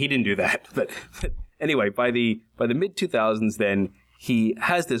 I'm kidding. He didn't do that. But anyway, by the mid 2000s, then he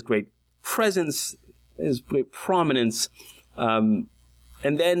has this great presence, his great prominence, and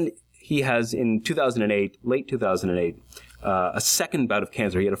then he has in 2008, late 2008, a second bout of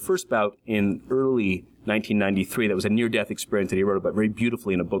cancer. He had a first bout in early 1993 that was a near-death experience that he wrote about very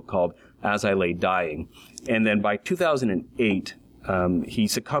beautifully in a book called As I Lay Dying. And then by 2008, he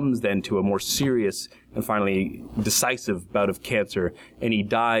succumbs then to a more serious and finally decisive bout of cancer, and he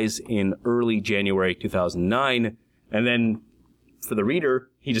dies in early January 2009. And then, for the reader,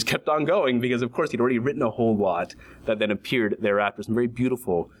 he just kept on going because, of course, he'd already written a whole lot that then appeared thereafter, some very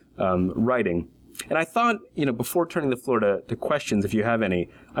beautiful writing. And I thought, before turning the floor to questions, if you have any,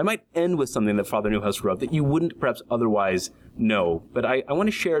 I might end with something that Father Neuhaus wrote that you wouldn't perhaps otherwise know. But I want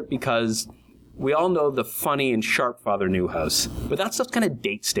to share it because we all know the funny and sharp Father Neuhaus, but that stuff's kind of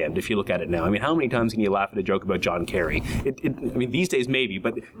date stamped if you look at it now. I mean, how many times can you laugh at a joke about John Kerry? These days maybe,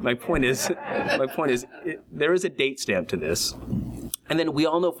 but my point is, there is a date stamp to this. And then we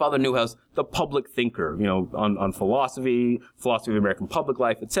all know Father Neuhaus, the public thinker, on philosophy of American public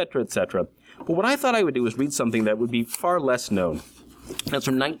life, etc., etc. But what I thought I would do is read something that would be far less known. That's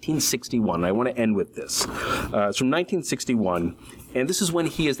from 1961. I want to end with this. It's from 1961, and this is when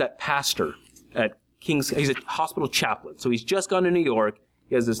he is that pastor at King's. He's a hospital chaplain, so he's just gone to New York.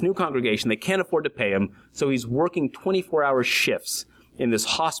 He has this new congregation. They can't afford to pay him, so he's working 24-hour shifts in this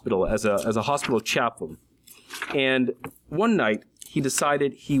hospital as a hospital chaplain. And one night, he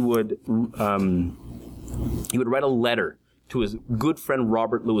decided he would write a letter to his good friend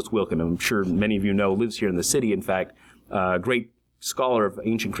Robert Louis Wilken. I'm sure many of you know, lives here in the city, in fact, a great scholar of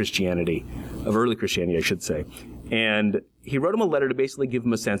ancient Christianity, of early Christianity, I should say. And he wrote him a letter to basically give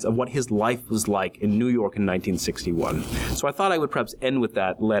him a sense of what his life was like in New York in 1961. So I thought I would perhaps end with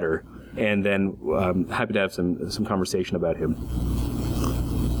that letter, and then happy to have some conversation about him.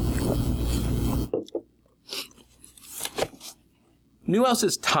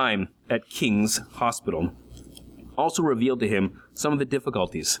 Neuhaus's time at King's Hospital also revealed to him some of the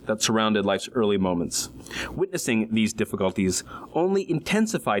difficulties that surrounded life's early moments. Witnessing these difficulties only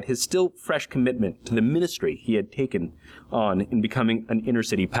intensified his still fresh commitment to the ministry he had taken on in becoming an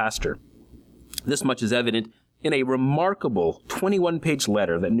inner-city pastor. This much is evident in a remarkable 21-page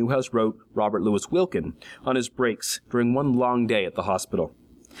letter that Neuhaus wrote Robert Louis Wilken on his breaks during one long day at the hospital.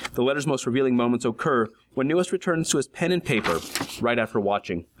 The letter's most revealing moments occur when Neuhaus returns to his pen and paper right after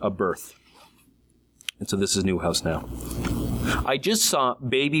watching a birth. And so this is Neuhaus now. I just saw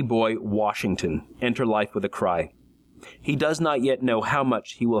baby boy Washington enter life with a cry. He does not yet know how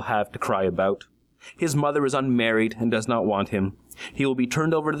much he will have to cry about. His mother is unmarried and does not want him. He will be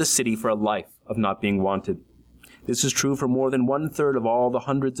turned over to the city for a life of not being wanted. This is true for more than 1/3 of all the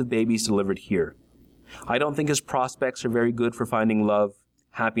hundreds of babies delivered here. I don't think his prospects are very good for finding love,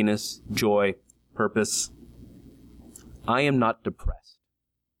 happiness, joy, purpose. I am not depressed,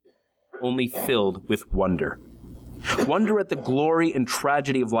 only filled with wonder. Wonder at the glory and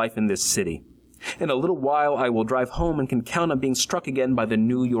tragedy of life in this city. In a little while, I will drive home and can count on being struck again by the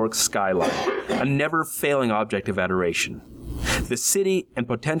New York skyline, a never-failing object of adoration. The city and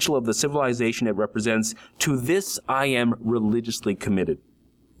potential of the civilization it represents, to this I am religiously committed.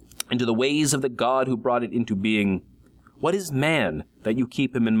 And to the ways of the God who brought it into being. What is man that you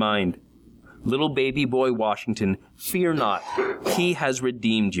keep him in mind? Little baby boy Washington, fear not. He has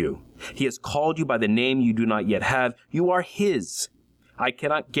redeemed you. He has called you by the name you do not yet have. You are his. I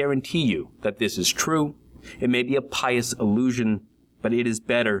cannot guarantee you that this is true. It may be a pious illusion, but it is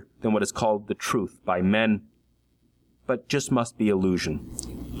better than what is called the truth by men. But just must be illusion.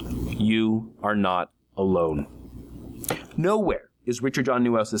 You are not alone. Nowhere is Richard John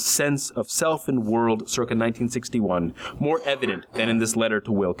Neuhaus's sense of self and world circa 1961 more evident than in this letter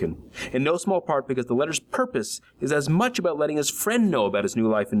to Wilkin, in no small part because the letter's purpose is as much about letting his friend know about his new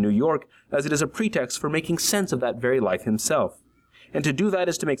life in New York as it is a pretext for making sense of that very life himself. And to do that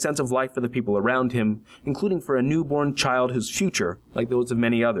is to make sense of life for the people around him, including for a newborn child whose future, like those of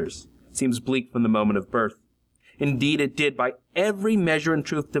many others, seems bleak from the moment of birth. Indeed, it did by every measure and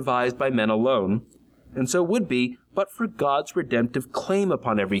truth devised by men alone, and so would be but for God's redemptive claim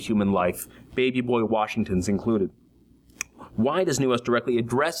upon every human life, baby boy Washington's included. Why does Neuhaus directly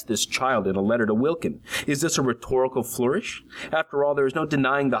address this child in a letter to Wilkin? Is this a rhetorical flourish? After all, there is no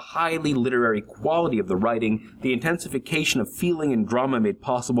denying the highly literary quality of the writing, the intensification of feeling and drama made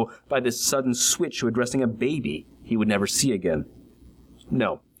possible by this sudden switch to addressing a baby he would never see again.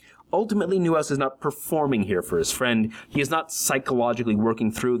 No. Ultimately, Neuhaus is not performing here for his friend. He is not psychologically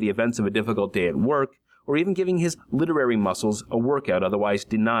working through the events of a difficult day at work, or even giving his literary muscles a workout otherwise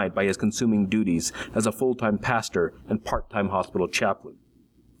denied by his consuming duties as a full-time pastor and part-time hospital chaplain.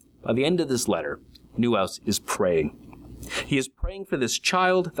 By the end of this letter, Neuhaus is praying. He is praying for this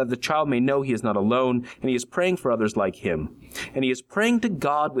child, that the child may know he is not alone, and he is praying for others like him. And he is praying to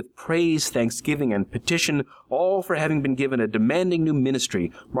God with praise, thanksgiving, and petition, all for having been given a demanding new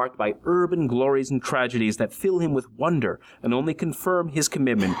ministry marked by urban glories and tragedies that fill him with wonder and only confirm his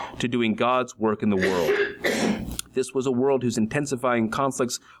commitment to doing God's work in the world. This was a world whose intensifying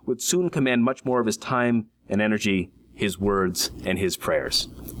conflicts would soon command much more of his time and energy, his words, and his prayers.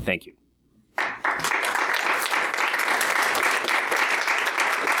 Thank you.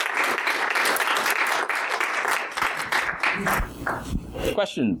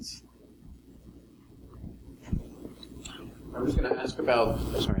 Questions? I was going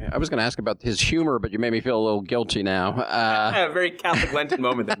to ask about his humor, but you made me feel a little guilty now. A very Catholic Lenten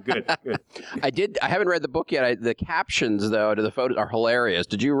moment then. Good. I haven't read the book yet. The captions, though, to the photos are hilarious.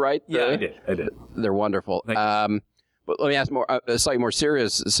 Did you write them? Yeah, I did. They're wonderful. But let me ask a slightly more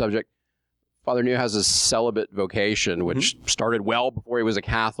serious subject. Father Neuhaus's celibate vocation, which started well before he was a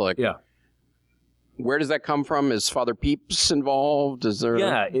Catholic. Yeah. Where does that come from? Is Father Pepys involved? Is there?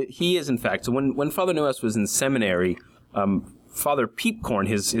 Yeah, he is, in fact. So when Father Neuhaus was in seminary, Father Peepcorn,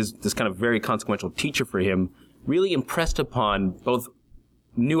 this kind of very consequential teacher for him, really impressed upon both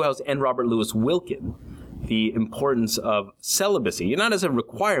Neuhaus and Robert Louis Wilkin the importance of celibacy, not as a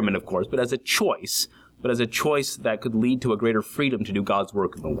requirement, of course, but as a choice that could lead to a greater freedom to do God's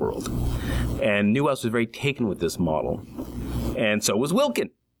work in the world. And Neuhaus was very taken with this model. And so was Wilkin.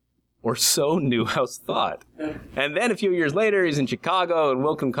 Or so Neuhaus thought. And then a few years later, he's in Chicago, and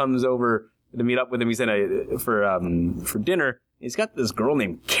Wilkin comes over to meet up with him. He's for dinner. He's got this girl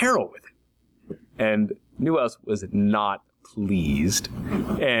named Carol with him. And Neuhaus was not pleased.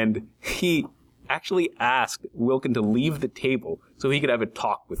 And he actually asked Wilkin to leave the table so he could have a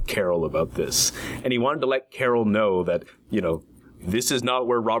talk with Carol about this. And he wanted to let Carol know that, this is not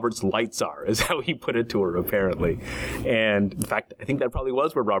where Robert's lights are, is how he put it to her, apparently. And in fact, I think that probably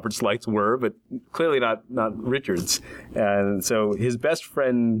was where Robert's lights were, but clearly not Richard's. And so his best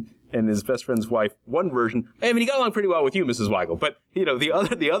friend and his best friend's wife, one version, he got along pretty well with you, Mrs. Weigel, but,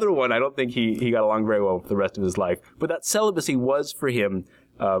 the other one, I don't think he got along very well with the rest of his life. But that celibacy was for him,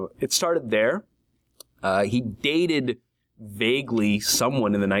 it started there. He dated vaguely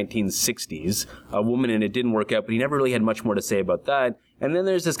someone in the 1960s, a woman, and it didn't work out, but he never really had much more to say about that. And then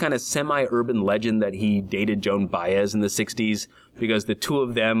there's this kind of semi-urban legend that he dated Joan Baez in the 60s because the two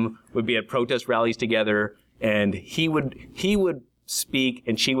of them would be at protest rallies together, and he would speak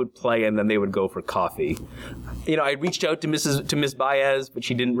and she would play, and then they would go for coffee. I reached out to Miss Baez, but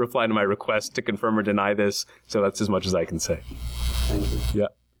she didn't reply to my request to confirm or deny this, so that's as much as I can say. Thank you. Yeah.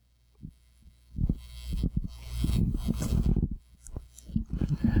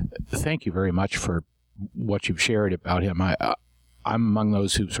 Thank you very much for what you've shared about him. I'm among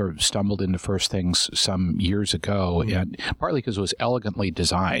those who sort of stumbled into First Things some years ago, and partly because it was elegantly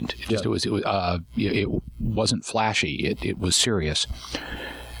designed. It wasn't flashy. It was serious.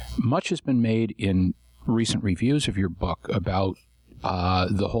 Much has been made in recent reviews of your book about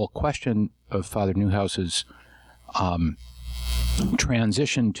the whole question of Father Neuhaus's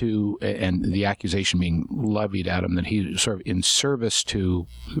transition to, and the accusation being levied at him that he sort of in service to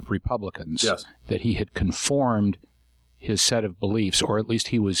Republicans, yes, that he had conformed his set of beliefs, or at least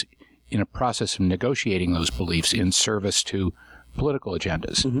he was in a process of negotiating those beliefs in service to political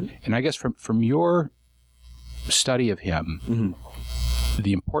agendas. And I guess from your study of him,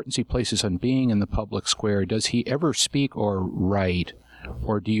 the importance he places on being in the public square, does he ever speak or write,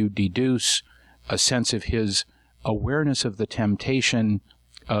 or do you deduce a sense of his awareness of the temptation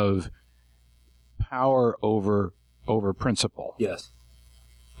of power over principle? Yes.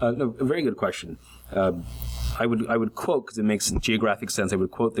 No, a very good question. I would quote, because it makes geographic sense, I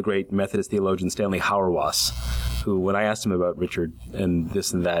would quote the great Methodist theologian Stanley Hauerwas, who, when I asked him about Richard and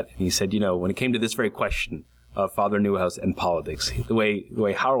this and that, he said, when it came to this very question of Father Neuhaus and politics, the way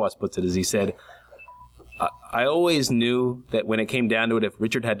Hauerwas puts it is, he said, I always knew that when it came down to it, if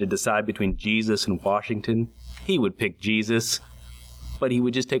Richard had to decide between Jesus and Washington, he would pick Jesus, but he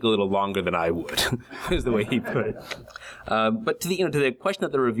would just take a little longer than I would, is the way he put it. But to the question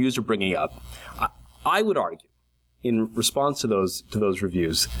that the reviews are bringing up, I would argue, in response to those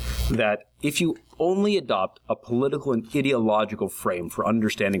reviews, that if you only adopt a political and ideological frame for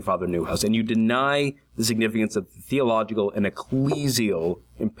understanding Father Neuhaus, and you deny the significance of the theological and ecclesial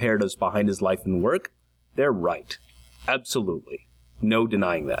imperatives behind his life and work, they're right. Absolutely. No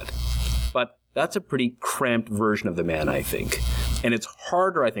denying that. But that's a pretty cramped version of the man, I think. And it's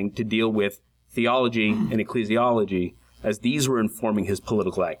harder, I think, to deal with theology and ecclesiology as these were informing his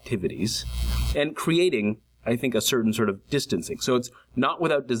political activities and creating, I think, a certain sort of distancing. So it's not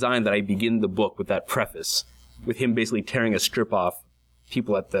without design that I begin the book with that preface, with him basically tearing a strip off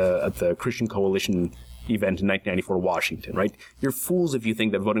people at the Christian Coalition event in 1994 Washington, right? You're fools if you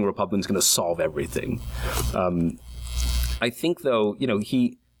think that voting Republican is going to solve everything. I think, though,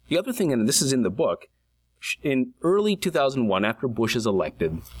 the other thing, and this is in the book, in early 2001, after Bush is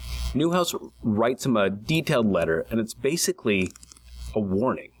elected, Neuhaus writes him a detailed letter, and it's basically a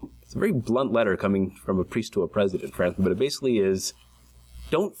warning. It's a very blunt letter coming from a priest to a president, frankly, but it basically is,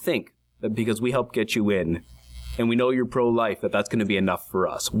 don't think that because we helped get you in and we know you're pro-life, that that's going to be enough for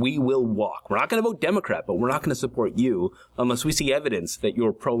us. We will walk. We're not going to vote Democrat, but we're not going to support you unless we see evidence that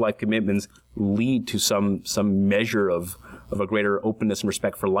your pro-life commitments lead to some measure of a greater openness and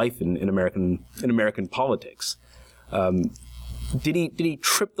respect for life in American politics. Did he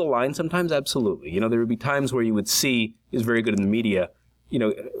trip the line sometimes? Absolutely. There would be times where you would see, he was very good in the media,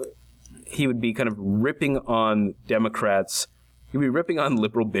 he would be kind of ripping on Democrats. He would be ripping on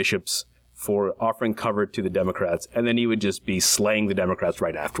liberal bishops for offering cover to the Democrats, and then he would just be slaying the Democrats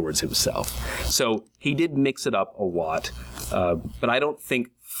right afterwards himself. So he did mix it up a lot, but I don't think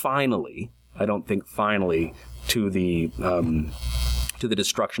finally to the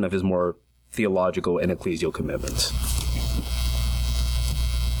destruction of his more theological and ecclesial commitments.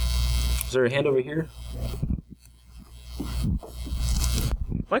 Is there a hand over here?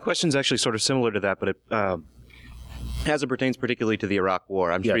 My question's actually sort of similar to that, but it as it pertains particularly to the Iraq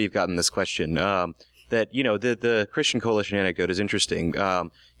War. I'm sure you've gotten this question. That, the Christian Coalition anecdote is interesting.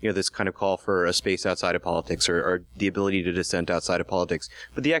 This kind of call for a space outside of politics or the ability to dissent outside of politics.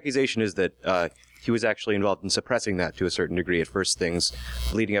 But the accusation is that he was actually involved in suppressing that to a certain degree at first things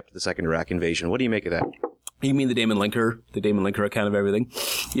leading up to the second Iraq invasion. What do you make of that? You mean the Damon Linker account of everything?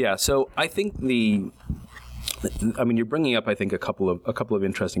 Yeah, so I think you're bringing up, I think, a couple of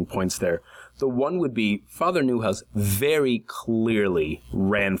interesting points there. The one would be Father Neuhaus very clearly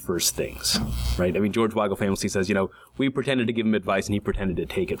ran first things, right? George Weigel famously says, we pretended to give him advice and he pretended to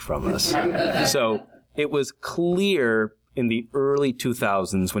take it from us. So it was clear in the early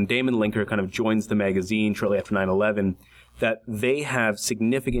 2000s when Damon Linker kind of joins the magazine shortly after 9/11 that they have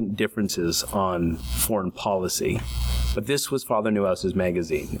significant differences on foreign policy. But this was Father Neuhaus's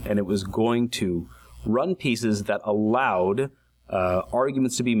magazine, and it was going to run pieces that allowed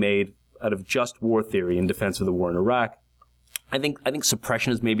arguments to be made out of just war theory in defense of the war in Iraq. I think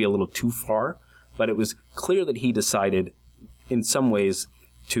suppression is maybe a little too far, but it was clear that he decided in some ways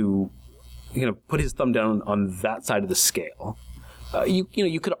to put his thumb down on that side of the scale.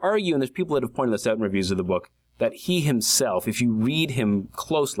 You could argue, and there's people that have pointed this out in reviews of the book, that he himself, if you read him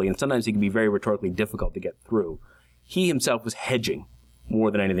closely, and sometimes he can be very rhetorically difficult to get through, he himself was hedging more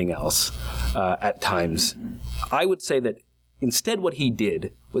than anything else at times. I would say that instead what he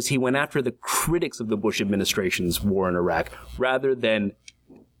did was he went after the critics of the Bush administration's war in Iraq rather than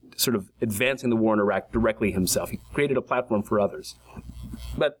sort of advancing the war in Iraq directly himself. He created a platform for others.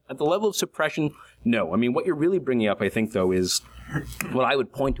 But at the level of suppression, no. What you're really bringing up, I think, though, is what I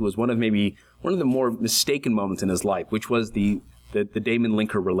would point to as one of the more mistaken moments in his life, which was the Damon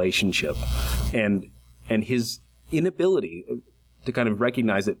Linker relationship and his inability to kind of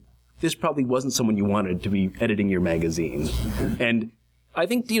recognize that this probably wasn't someone you wanted to be editing your magazine. And I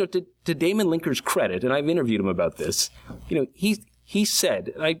think, to Damon Linker's credit, and I've interviewed him about this, he he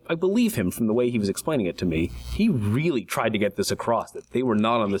said, and I believe him from the way he was explaining it to me, he really tried to get this across, that they were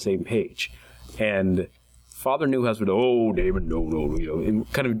not on the same page. And Father Newhouse would, oh, David, no, and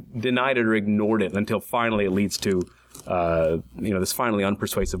kind of denied it or ignored it until finally it leads to, this finally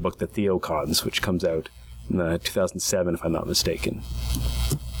unpersuasive book, The Theocons, which comes out in 2007, if I'm not mistaken.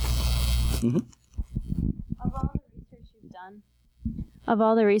 Mm-hmm. Of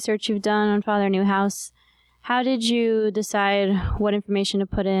all the research you've done on Father Newhouse, how did you decide what information to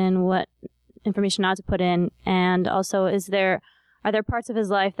put in, what information not to put in? And also, are there parts of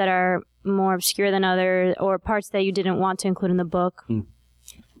his life that are more obscure than others, or parts that you didn't want to include in the book?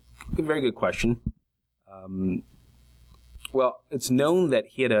 Very good question. Well, it's known that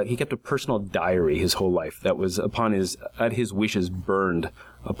he kept a personal diary his whole life that was at his wishes burned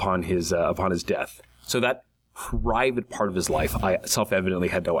upon his death. So that private part of his life, I self-evidently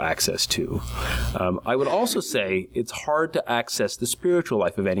had no access to. I would also say it's hard to access the spiritual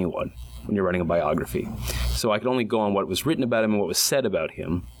life of anyone when you're writing a biography. So I could only go on what was written about him and what was said about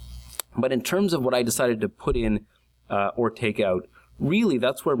him. But in terms of what I decided to put in or take out, really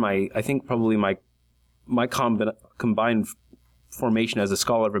that's where my combined formation as a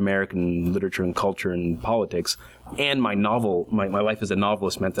scholar of American literature and culture and politics and my life as a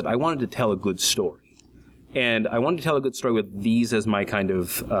novelist meant that I wanted to tell a good story. And I wanted to tell a good story with these as my kind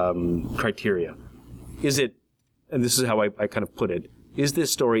of criteria. Is it, and this is how I kind of put it, is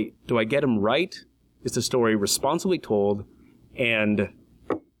this story, do I get him right? Is the story responsibly told? And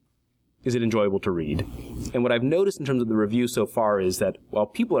is it enjoyable to read? And what I've noticed in terms of the review so far is that while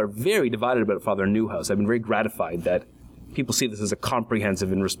people are very divided about Father Newhouse, I've been very gratified that people see this as a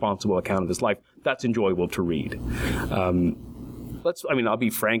comprehensive and responsible account of his life. That's enjoyable to read. I'll be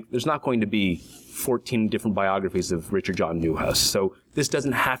frank, there's not going to be 14 different biographies of Richard John Newhouse. So this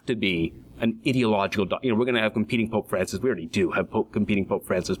doesn't have to be an ideological, we're going to have competing Pope Francis. We already do have competing Pope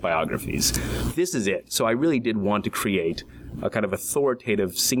Francis biographies. This is it. So I really did want to create a kind of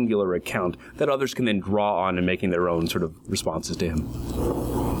authoritative, singular account that others can then draw on in making their own sort of responses to him.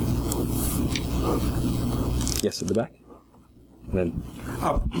 Yes, at the back. And then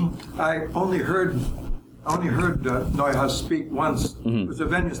I only heard Neuhaus speak once. Mm-hmm. It was a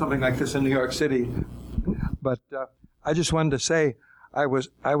venue, something like this in New York City. But I just wanted to say I was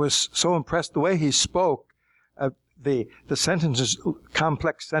so impressed the way he spoke. The sentences,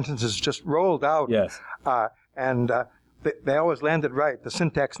 complex sentences, just rolled out. Yes. And they always landed right. The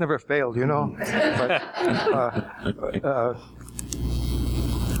syntax never failed, you know.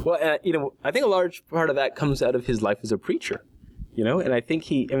 I think a large part of that comes out of his life as a preacher. And I think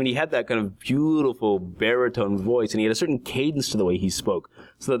he had that kind of beautiful baritone voice, and he had a certain cadence to the way he spoke,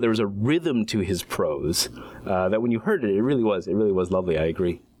 so that there was a rhythm to his prose, that when you heard it, it really was lovely. I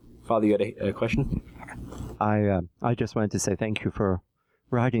agree. Father, you had a question? I just wanted to say thank you for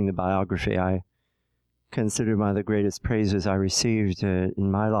writing the biography. I consider one of the greatest praises I received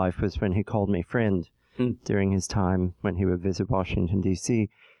in my life was when he called me friend during his time when he would visit Washington, D.C.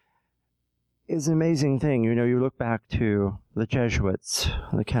 It's an amazing thing. You look back to the Jesuits,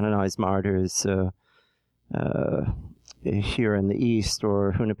 the canonized martyrs here in the East,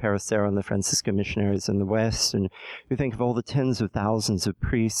 or Junipero and the Franciscan missionaries in the West, and you think of all the tens of thousands of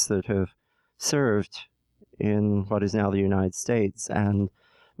priests that have served in what is now the United States, and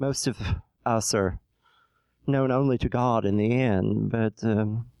most of us are known only to God in the end, but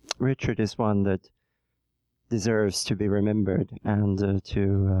Richard is one that deserves to be remembered and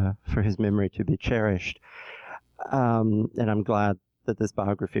for his memory to be cherished. And I'm glad that this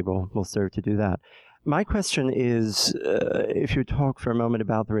biography will serve to do that. My question is, if you talk for a moment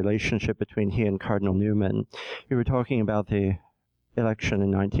about the relationship between he and Cardinal Newman, you were talking about the election in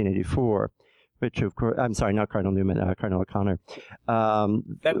 1984, which of course, I'm sorry, not Cardinal Newman, Cardinal O'Connor. My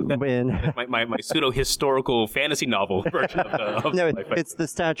pseudo-historical fantasy novel version of no, it's the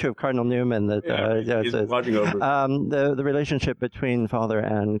statue of Cardinal Newman that he's watching over. The relationship between Father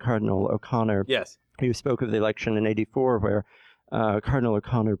and Cardinal O'Connor. Yes. You spoke of the election in 84, where Cardinal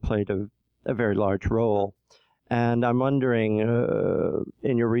O'Connor played a very large role. And I'm wondering,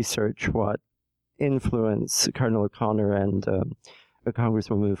 in your research, what influence Cardinal O'Connor and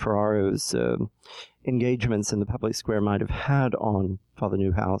Congresswoman Ferraro's engagements in the public square might have had on Father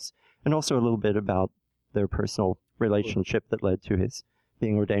Newhouse, and also a little bit about their personal relationship that led to his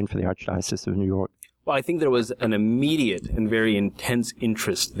being ordained for the Archdiocese of New York. Well, I think there was an immediate and very intense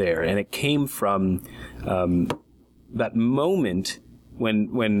interest there, and it came from that moment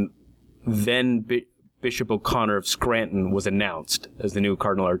when then Bishop O'Connor of Scranton was announced as the new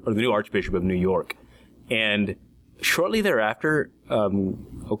cardinal or the new Archbishop of New York, and shortly thereafter,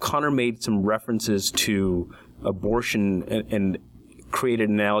 O'Connor made some references to abortion and created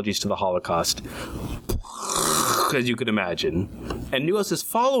analogies to the Holocaust, as you could imagine. And Neuhaus is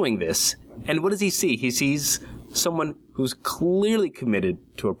following this, and what does he see? He sees someone who's clearly committed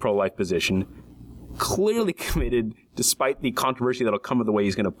to a pro-life position, clearly committed despite the controversy that'll come with the way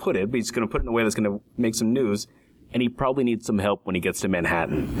he's going to put it, but he's going to put it in a way that's going to make some news, and he probably needs some help when he gets to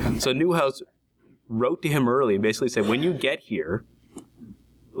Manhattan. So Neuhaus wrote to him early and basically said, when you get here,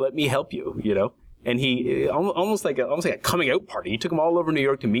 let me help you, you know? And he, almost like a coming out party. He took him all over New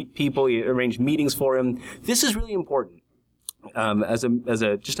York to meet people. He arranged meetings for him. This is really important, as a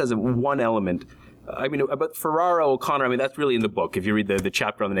one element. I mean, about Ferraro O'Connor, I mean, that's really in the book. If you read the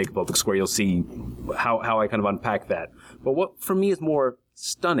chapter on the Naked Baltic Square, you'll see how I kind of unpack that. But what, for me, is more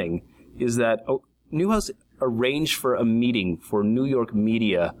stunning is that Neuhaus arranged for a meeting for New York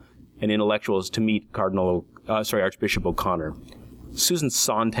media and intellectuals to meet Archbishop O'Connor. Susan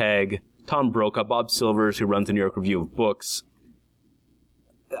Sontag, Tom Brokaw, Bob Silvers, who runs the New York Review of Books.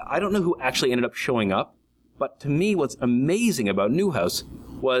 I don't know who actually ended up showing up, but to me, what's amazing about Neuhaus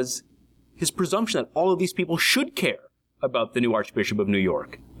was his presumption that all of these people should care about the new Archbishop of New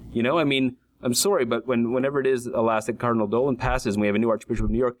York. You know, I mean, I'm sorry, but whenever it is, alas, that Cardinal Dolan passes and we have a new Archbishop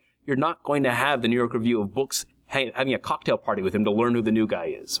of New York, you're not going to have the New York Review of Books having a cocktail party with him to learn who the new guy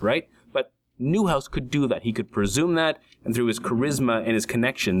is, right? But Neuhaus could do that. He could presume that, and through his charisma and his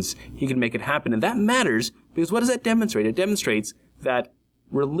connections, he could make it happen. And that matters because what does that demonstrate? It demonstrates that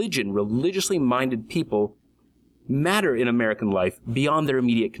religiously minded people matter in American life beyond their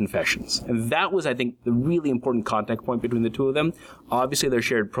immediate confessions. And that was, I think, the really important contact point between the two of them. Obviously, their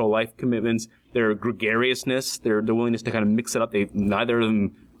shared pro-life commitments, their gregariousness, their willingness to kind of mix it up. Neither of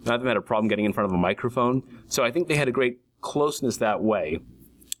them had a problem getting in front of a microphone. So I think they had a great closeness that way.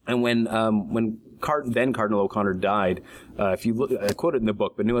 And when then Cardinal O'Connor died, if you look, I quote it in the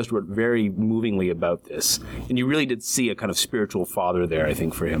book, but Neuhaus wrote very movingly about this. And you really did see a kind of spiritual father there, I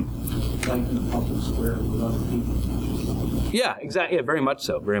think, for him. Like in the public square with other people. Yeah, exactly. Yeah, very much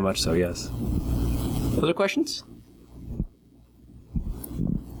so. Very much so, yes. Other questions?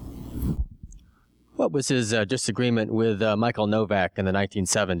 What was his disagreement with Michael Novak in the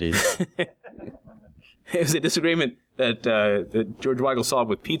 1970s? It was a disagreement that George Weigel solved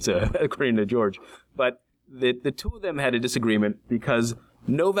with pizza, according to George. But the two of them had a disagreement because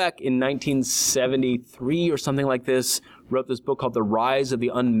Novak in 1973 or something like this wrote this book called The Rise of the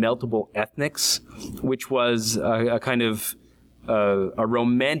Unmeltable Ethnics, which was a kind of a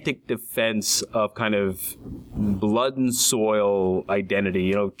romantic defense of kind of blood and soil identity,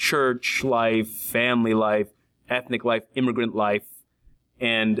 you know, church life, family life, ethnic life, immigrant life.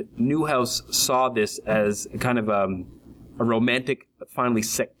 And Neuhaus saw this as kind of a romantic, but finally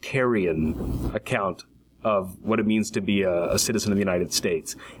sectarian account of what it means to be a citizen of the United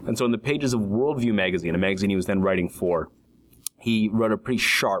States. And so in the pages of Worldview magazine, a magazine he was then writing for, he wrote a pretty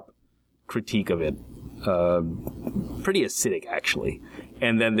sharp critique of it. Pretty acidic, actually.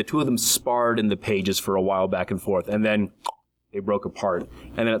 And then the two of them sparred in the pages for a while back and forth, and then they broke apart.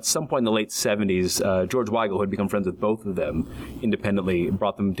 And then at some point in the late 70s, George Weigel, who had become friends with both of them independently,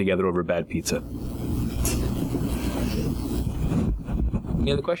 brought them together over bad pizza.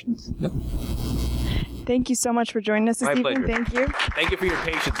 Any other questions? No? Thank you so much for joining us this evening. My pleasure. Thank you. Thank you for your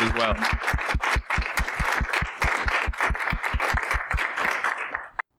patience as well.